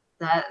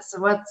that's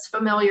what's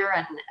familiar.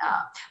 And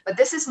but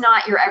this is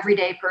not your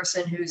everyday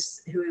person who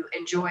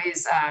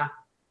enjoys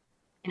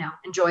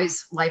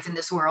enjoys life in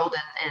this world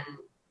and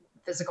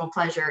physical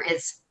pleasure.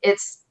 It's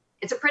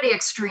a pretty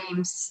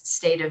extreme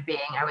state of being,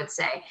 I would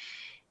say.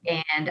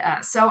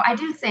 And so I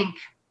do think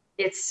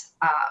it's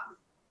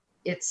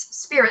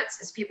spirits,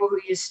 it's people who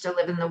used to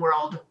live in the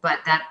world, but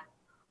that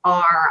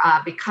are,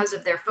 because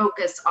of their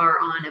focus, are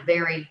on a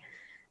very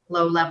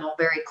low level,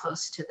 very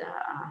close to the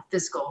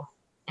physical,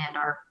 and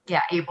are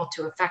able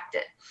to affect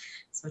it.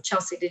 So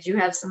Chelsea, did you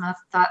have some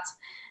thoughts?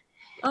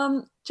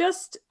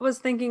 Just was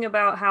thinking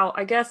about how,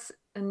 I guess,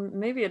 and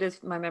maybe it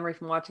is my memory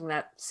from watching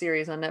that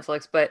series on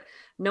Netflix, but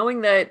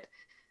knowing that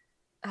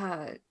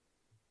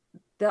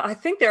I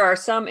think there are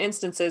some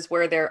instances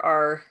where there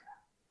are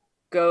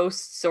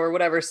ghosts or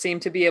whatever seem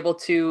to be able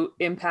to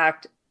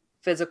impact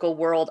physical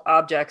world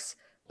objects,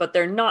 but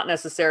they're not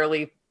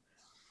necessarily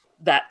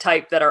that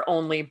type that are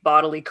only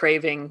bodily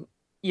craving,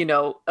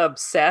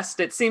 obsessed.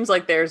 It seems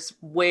like there's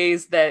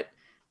ways that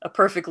a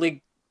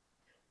perfectly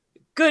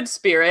good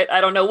spirit,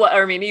 I don't know what,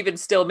 I mean, even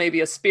still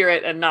maybe a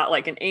spirit and not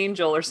like an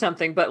angel or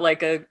something, but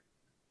like a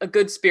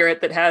good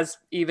spirit that has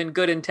even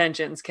good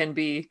intentions can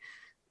be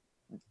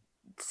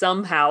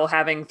somehow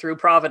having, through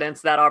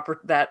providence,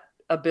 that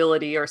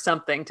ability or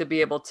something to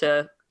be able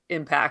to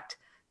impact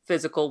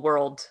physical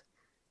world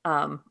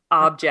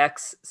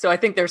objects. So I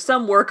think there's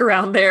some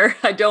workaround there.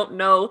 I don't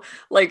know,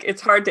 like,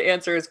 it's hard to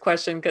answer his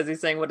question because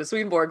he's saying, what does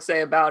Swedenborg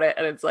say about it?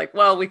 And it's like,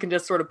 well, we can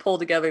just sort of pull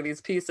together these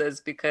pieces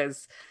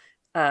because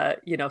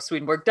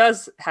Swedenborg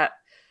does have,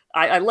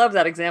 I love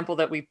that example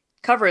that we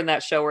cover in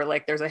that show where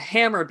like there's a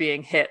hammer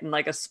being hit and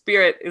like a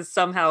spirit is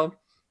somehow,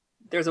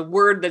 there's a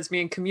word that's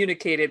being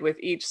communicated with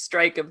each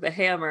strike of the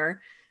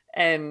hammer.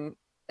 And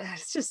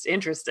it's just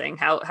interesting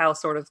how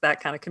sort of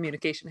that kind of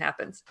communication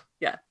happens.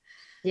 Yeah.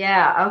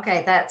 Yeah.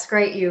 Okay. That's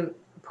great. You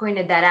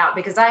pointed that out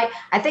because I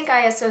think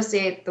I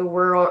associate the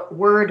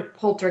word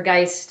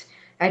poltergeist.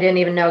 I didn't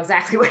even know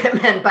exactly what it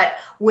meant, but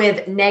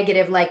with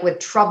negative, like with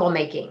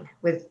troublemaking,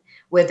 with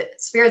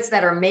spirits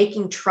that are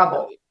making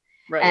trouble.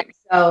 Right. And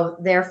so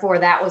therefore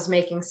that was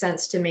making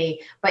sense to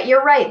me, but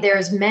you're right.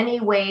 There's many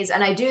ways.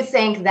 And I do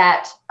think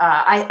that,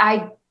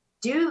 I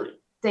do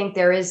think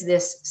there is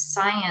this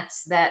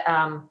science that,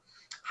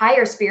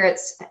 higher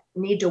spirits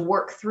need to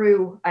work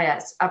through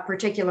a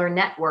particular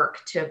network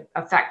to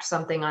affect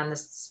something on the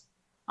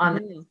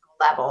physical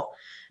level.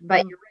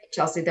 But you're right,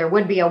 Chelsea, there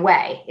would be a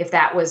way if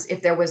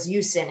there was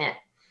use in it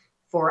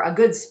for a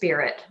good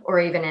spirit or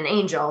even an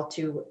angel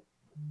to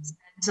send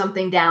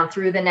something down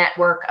through the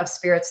network of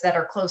spirits that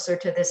are closer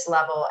to this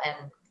level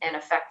and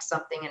affect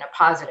something in a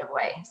positive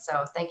way.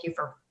 So thank you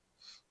for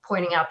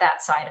pointing out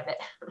that side of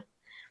it.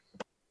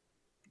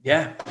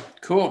 Yeah,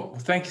 cool. Well,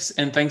 thanks.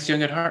 And thanks,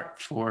 Young at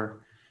Heart,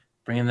 for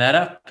bringing that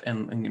up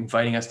and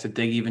inviting us to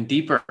dig even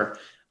deeper.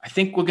 I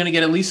think we're going to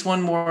get at least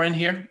one more in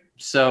here.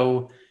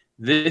 So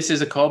this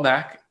is a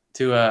callback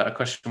to a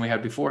question we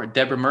had before.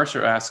 Deborah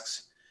Mercer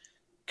asks,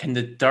 can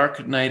the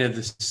dark night of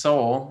the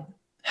soul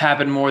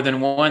happen more than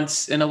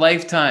once in a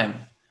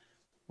lifetime?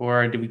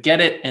 Or do we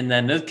get it and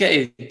then,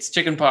 okay, it's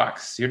chicken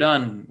pox, you're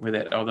done with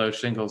it, all those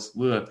shingles.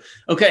 Ugh.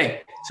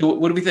 Okay, so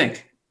what do we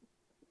think?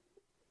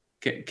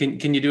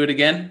 Can you do it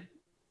again?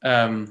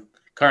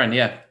 Karin,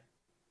 yeah.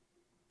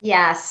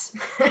 Yes.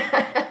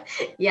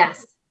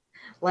 Yes.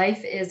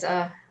 Life is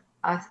a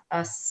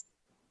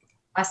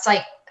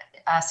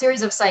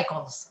series of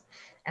cycles,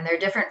 and they're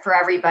different for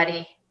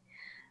everybody.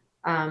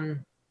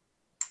 And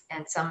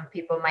some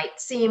people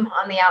might seem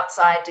on the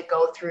outside to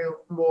go through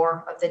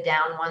more of the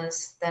down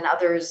ones than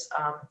others.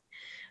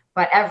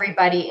 But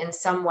everybody in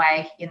some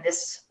way in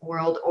this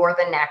world or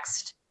the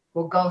next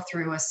will go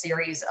through a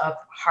series of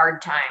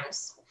hard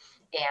times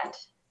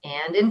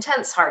and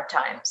intense hard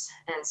times.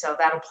 And so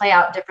that'll play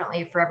out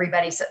differently for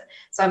everybody.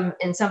 So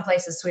in some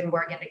places,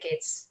 Swedenborg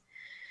indicates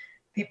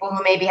people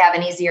who maybe have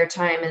an easier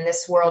time in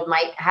this world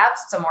might have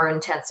some more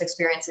intense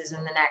experiences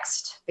in the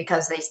next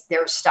because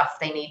there's stuff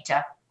they need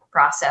to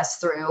process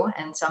through.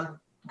 And some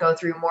go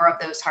through more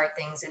of those hard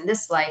things in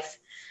this life.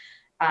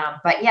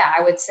 But yeah,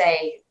 I would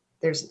say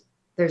there's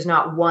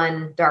not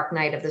one dark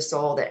night of the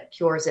soul that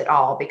cures it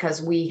all,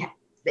 because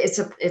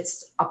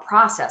it's a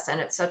process, and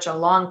it's such a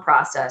long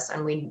process,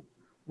 and we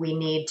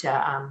need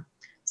to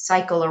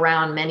cycle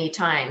around many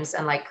times.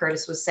 And like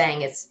Curtis was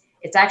saying,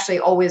 it's actually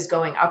always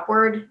going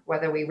upward,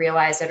 whether we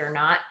realize it or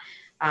not.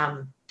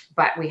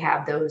 But we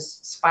have those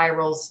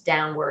spirals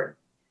downward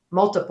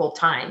multiple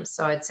times.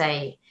 So I'd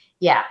say,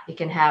 yeah, you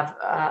can have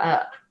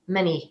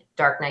many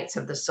dark nights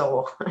of the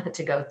soul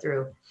to go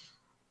through.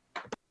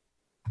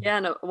 Yeah,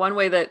 and one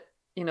way that,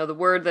 the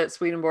word that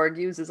Swedenborg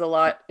uses a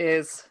lot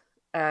is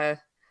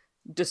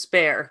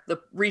despair,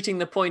 reaching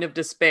the point of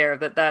despair.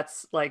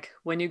 That's like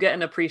when you get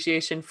an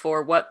appreciation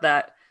for what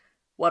that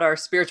what our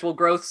spiritual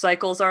growth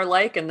cycles are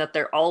like, and that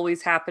they're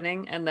always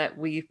happening, and that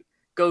we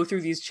go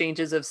through these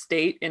changes of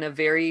state in a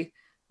very,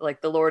 like,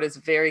 the Lord is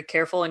very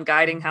careful in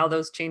guiding how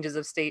those changes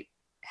of state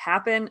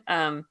happen.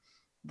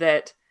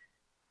 That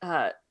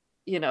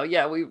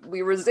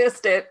we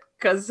resist it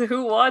because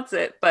who wants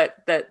it, but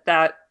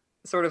that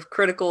sort of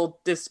critical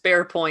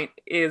despair point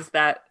is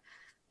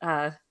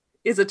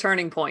a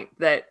turning point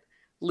that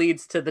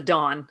leads to the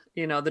dawn,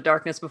 the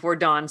darkness before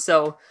dawn.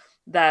 So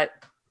that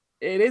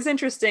it is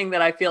interesting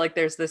that I feel like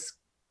there's this,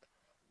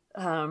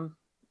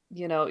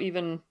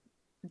 even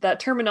that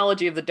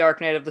terminology of the dark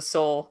night of the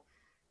soul.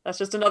 That's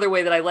just another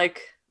way that I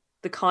like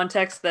the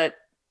context that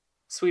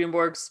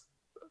Swedenborg's,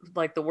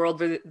 like the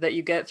world that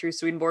you get through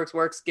Swedenborg's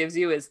works gives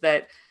you, is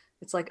that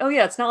it's like, oh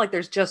yeah, it's not like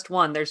there's just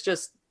one. There's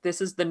just, this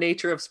is the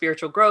nature of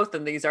spiritual growth,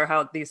 and these are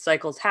how these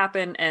cycles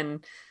happen.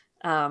 And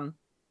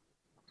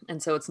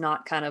so it's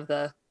not kind of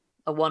a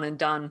one and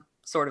done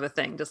sort of a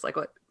thing, just like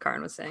what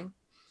Karin was saying.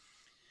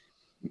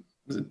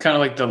 Kind of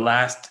like the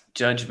Last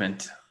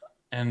Judgment.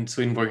 And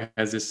Swedenborg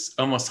has this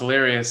almost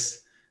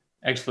hilarious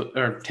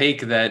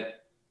take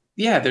that,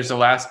 yeah, there's a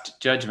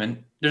last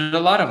judgment. There's a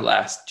lot of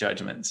last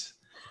judgments.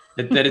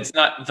 that it's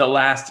not the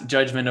last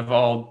judgment of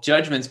all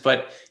judgments,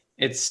 but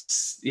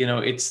it's,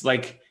 it's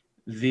like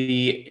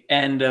the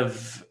end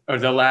of, or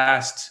the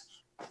last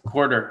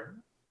quarter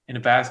in a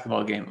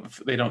basketball game.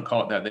 They don't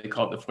call it that. They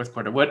call it the fourth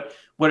quarter.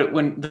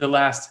 When the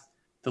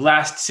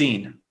last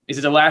scene, is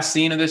it the last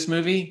scene of this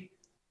movie?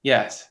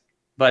 Yes.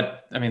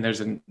 But I mean,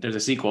 there's a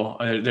sequel,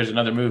 there's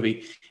another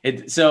movie.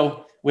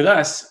 So with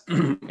us,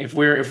 if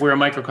we're a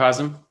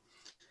microcosm,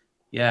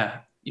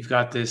 yeah, you've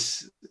got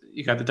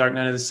the dark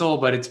night of the soul,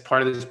 but it's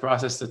part of this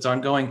process that's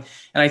ongoing.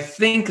 And I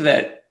think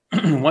that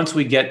once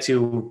we get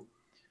to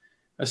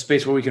a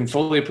space where we can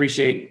fully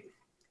appreciate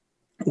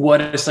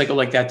what a cycle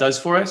like that does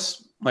for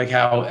us, like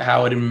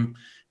how it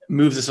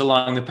moves us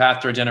along the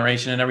path to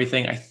regeneration and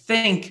everything, I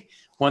think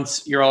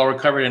once you're all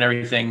recovered and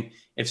everything,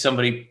 if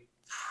somebody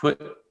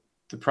put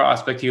the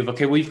prospect to you of,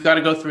 okay, we've got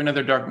to go through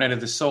another dark night of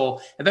the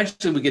soul,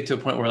 eventually we get to a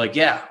point where like,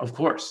 yeah, of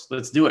course,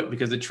 let's do it,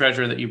 because the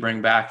treasure that you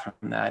bring back from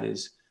that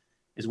is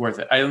worth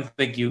it. I don't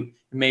think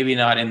maybe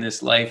not in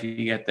this life you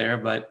get there,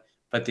 but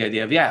the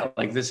idea of, yeah,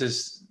 like this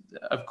is,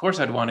 of course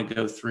I'd want to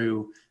go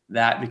through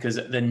that because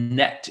the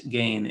net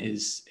gain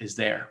is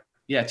there.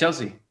 Yeah,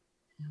 Chelsea.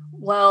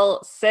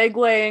 Well,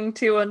 segueing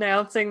to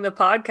announcing the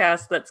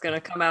podcast that's going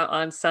to come out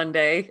on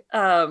Sunday.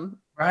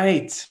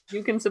 Right.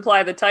 You can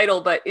supply the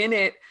title, but in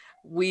it,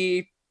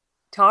 we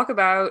talk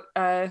about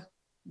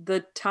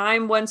the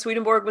time when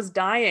Swedenborg was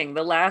dying,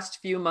 the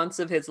last few months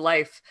of his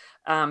life,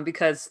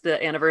 because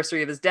the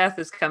anniversary of his death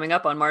is coming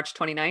up on March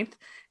 29th.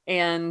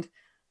 And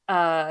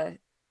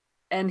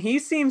he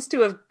seems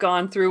to have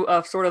gone through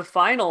a sort of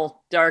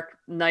final dark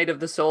night of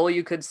the soul,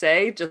 you could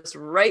say, just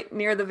right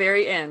near the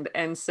very end.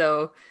 And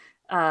so,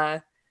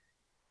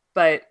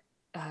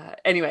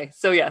 anyway,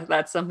 so yeah,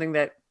 that's something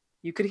that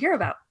you could hear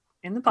about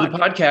in the podcast. The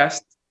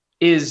podcast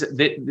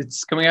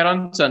it's coming out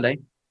on Sunday,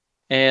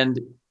 and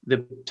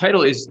the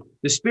title is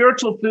 "The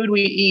Spiritual Food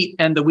We Eat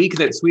and the Week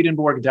That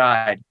Swedenborg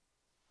Died."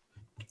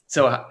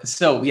 So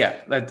yeah,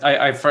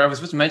 I was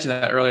supposed to mention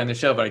that earlier in the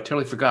show, but I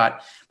totally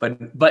forgot.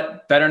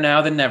 But better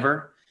now than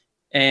never,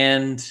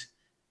 and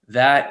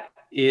that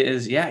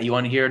is, yeah, you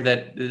want to hear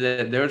that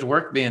there's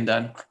work being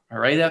done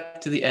right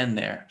up to the end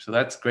there. So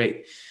that's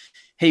great.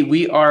 Hey,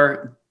 we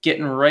are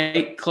getting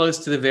right close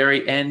to the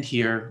very end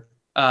here.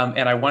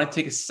 And I want to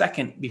take a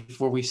second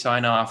before we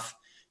sign off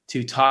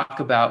to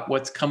talk about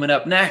what's coming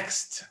up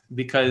next,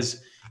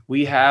 because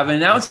we have an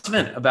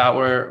announcement about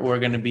where we're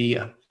going to be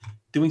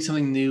doing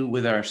something new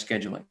with our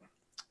scheduling.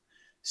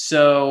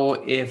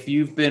 So if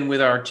you've been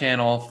with our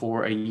channel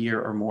for a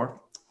year or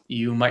more,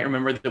 you might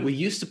remember that we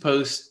used to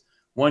post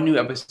one new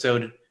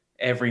episode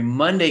every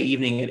Monday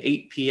evening at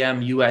 8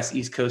 p.m. U.S.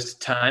 East Coast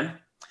time.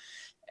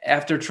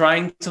 After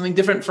trying something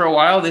different for a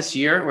while this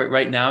year,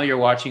 right now you're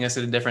watching us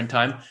at a different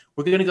time,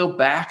 we're going to go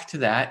back to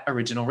that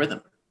original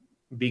rhythm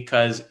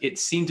because it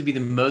seemed to be the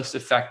most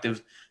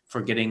effective for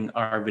getting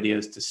our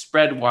videos to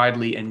spread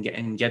widely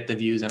and get the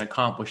views and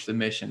accomplish the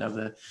mission of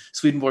the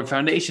Swedenborg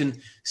Foundation.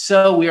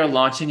 So we are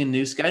launching a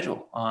new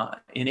schedule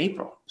in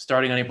April.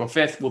 Starting on April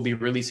 5th, we'll be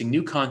releasing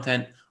new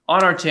content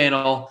on our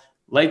channel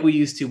like we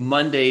used to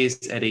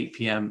Mondays at 8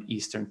 p.m.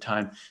 Eastern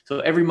time.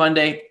 So every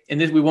Monday,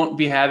 and this, we won't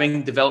be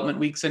having development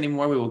weeks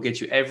anymore. We will get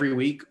you every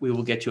week. We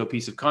will get you a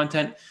piece of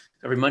content.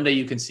 Every Monday,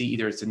 you can see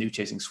either it's a new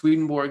Chasing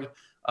Swedenborg,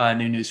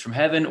 new news from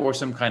heaven, or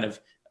some kind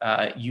of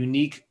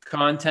unique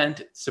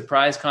content,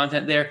 surprise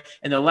content there.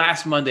 And the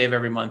last Monday of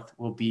every month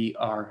will be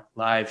our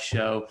live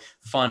show,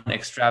 fun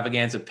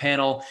extravaganza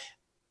panel.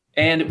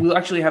 And we'll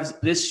actually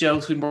have this show,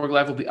 Swedenborg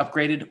Live, will be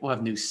upgraded. We'll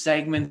have new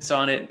segments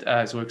on it.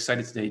 So we're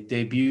excited to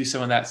debut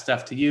some of that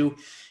stuff to you.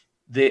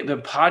 The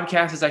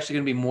podcast is actually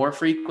going to be more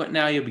frequent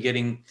now. You'll be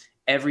getting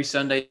every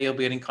Sunday, you'll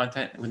be getting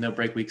content with no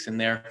break weeks in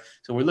there.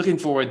 So we're looking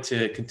forward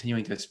to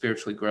continuing to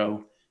spiritually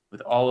grow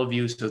with all of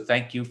you. So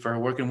thank you for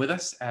working with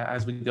us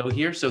as we go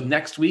here. So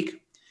next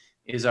week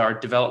is our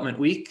development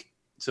week.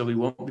 so we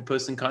won't be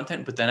posting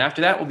content. But then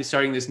after that, we'll be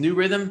starting this new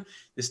rhythm,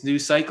 this new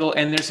cycle,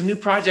 and there's some new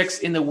projects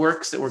in the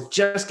works that we're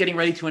just getting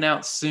ready to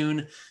announce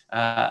soon.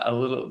 A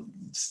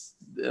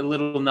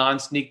little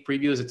non-sneak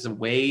previews. It's a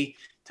way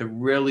to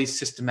really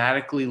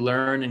systematically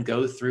learn and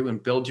go through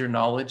and build your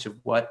knowledge of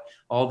what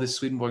all this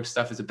Swedenborg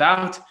stuff is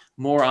about.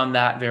 More on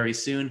that very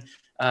soon.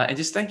 And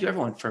just thank you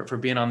everyone for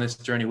being on this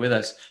journey with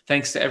us.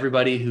 Thanks to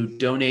everybody who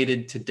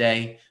donated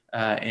today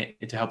and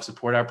to help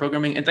support our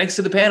programming. And thanks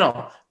to the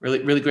panel.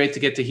 Really, really great to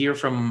get to hear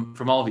from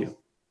all of you.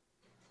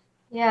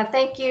 Yeah,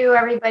 thank you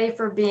everybody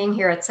for being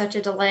here. It's such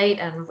a delight,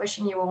 and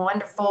wishing you a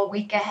wonderful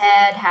week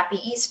ahead. Happy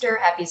Easter,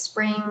 happy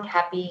spring,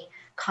 happy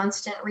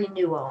constant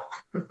renewal.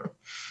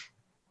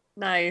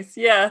 Nice.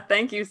 Yeah,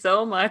 thank you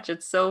so much.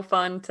 It's so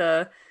fun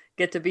to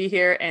get to be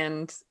here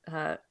and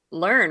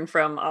learn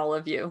from all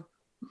of you.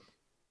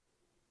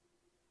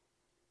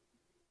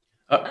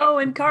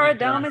 And Cara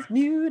Dom is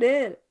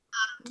muted.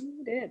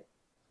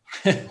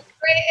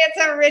 It's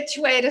a rich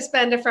way to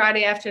spend a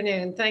Friday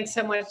afternoon. Thanks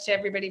so much to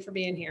everybody for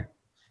being here.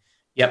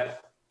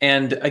 Yep.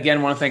 And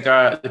again, want to thank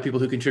the people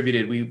who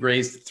contributed. We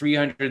raised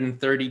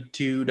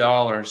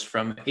 $332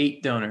 from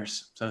 8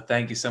 donors. So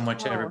thank you so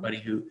much to everybody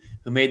who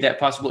made that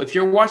possible. If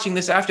you're watching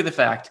this after the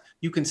fact,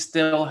 you can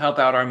still help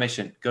out our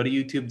mission. Go to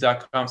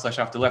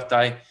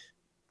youtube.com/offtheLeftEye.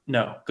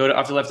 No, go to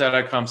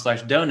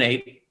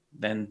offtheLeftEye.com/donate,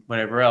 then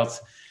whatever else.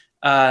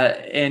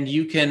 And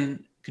you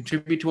can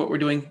contribute to what we're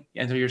doing,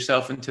 enter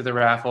yourself into the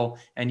raffle,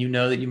 and you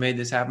know that you made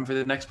this happen for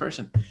the next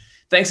person.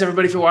 Thanks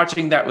everybody for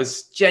watching. That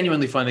was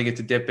genuinely fun to get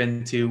to dip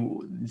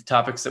into the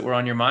topics that were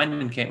on your mind,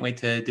 and can't wait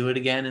to do it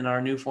again in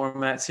our new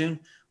format soon.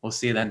 We'll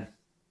see you then.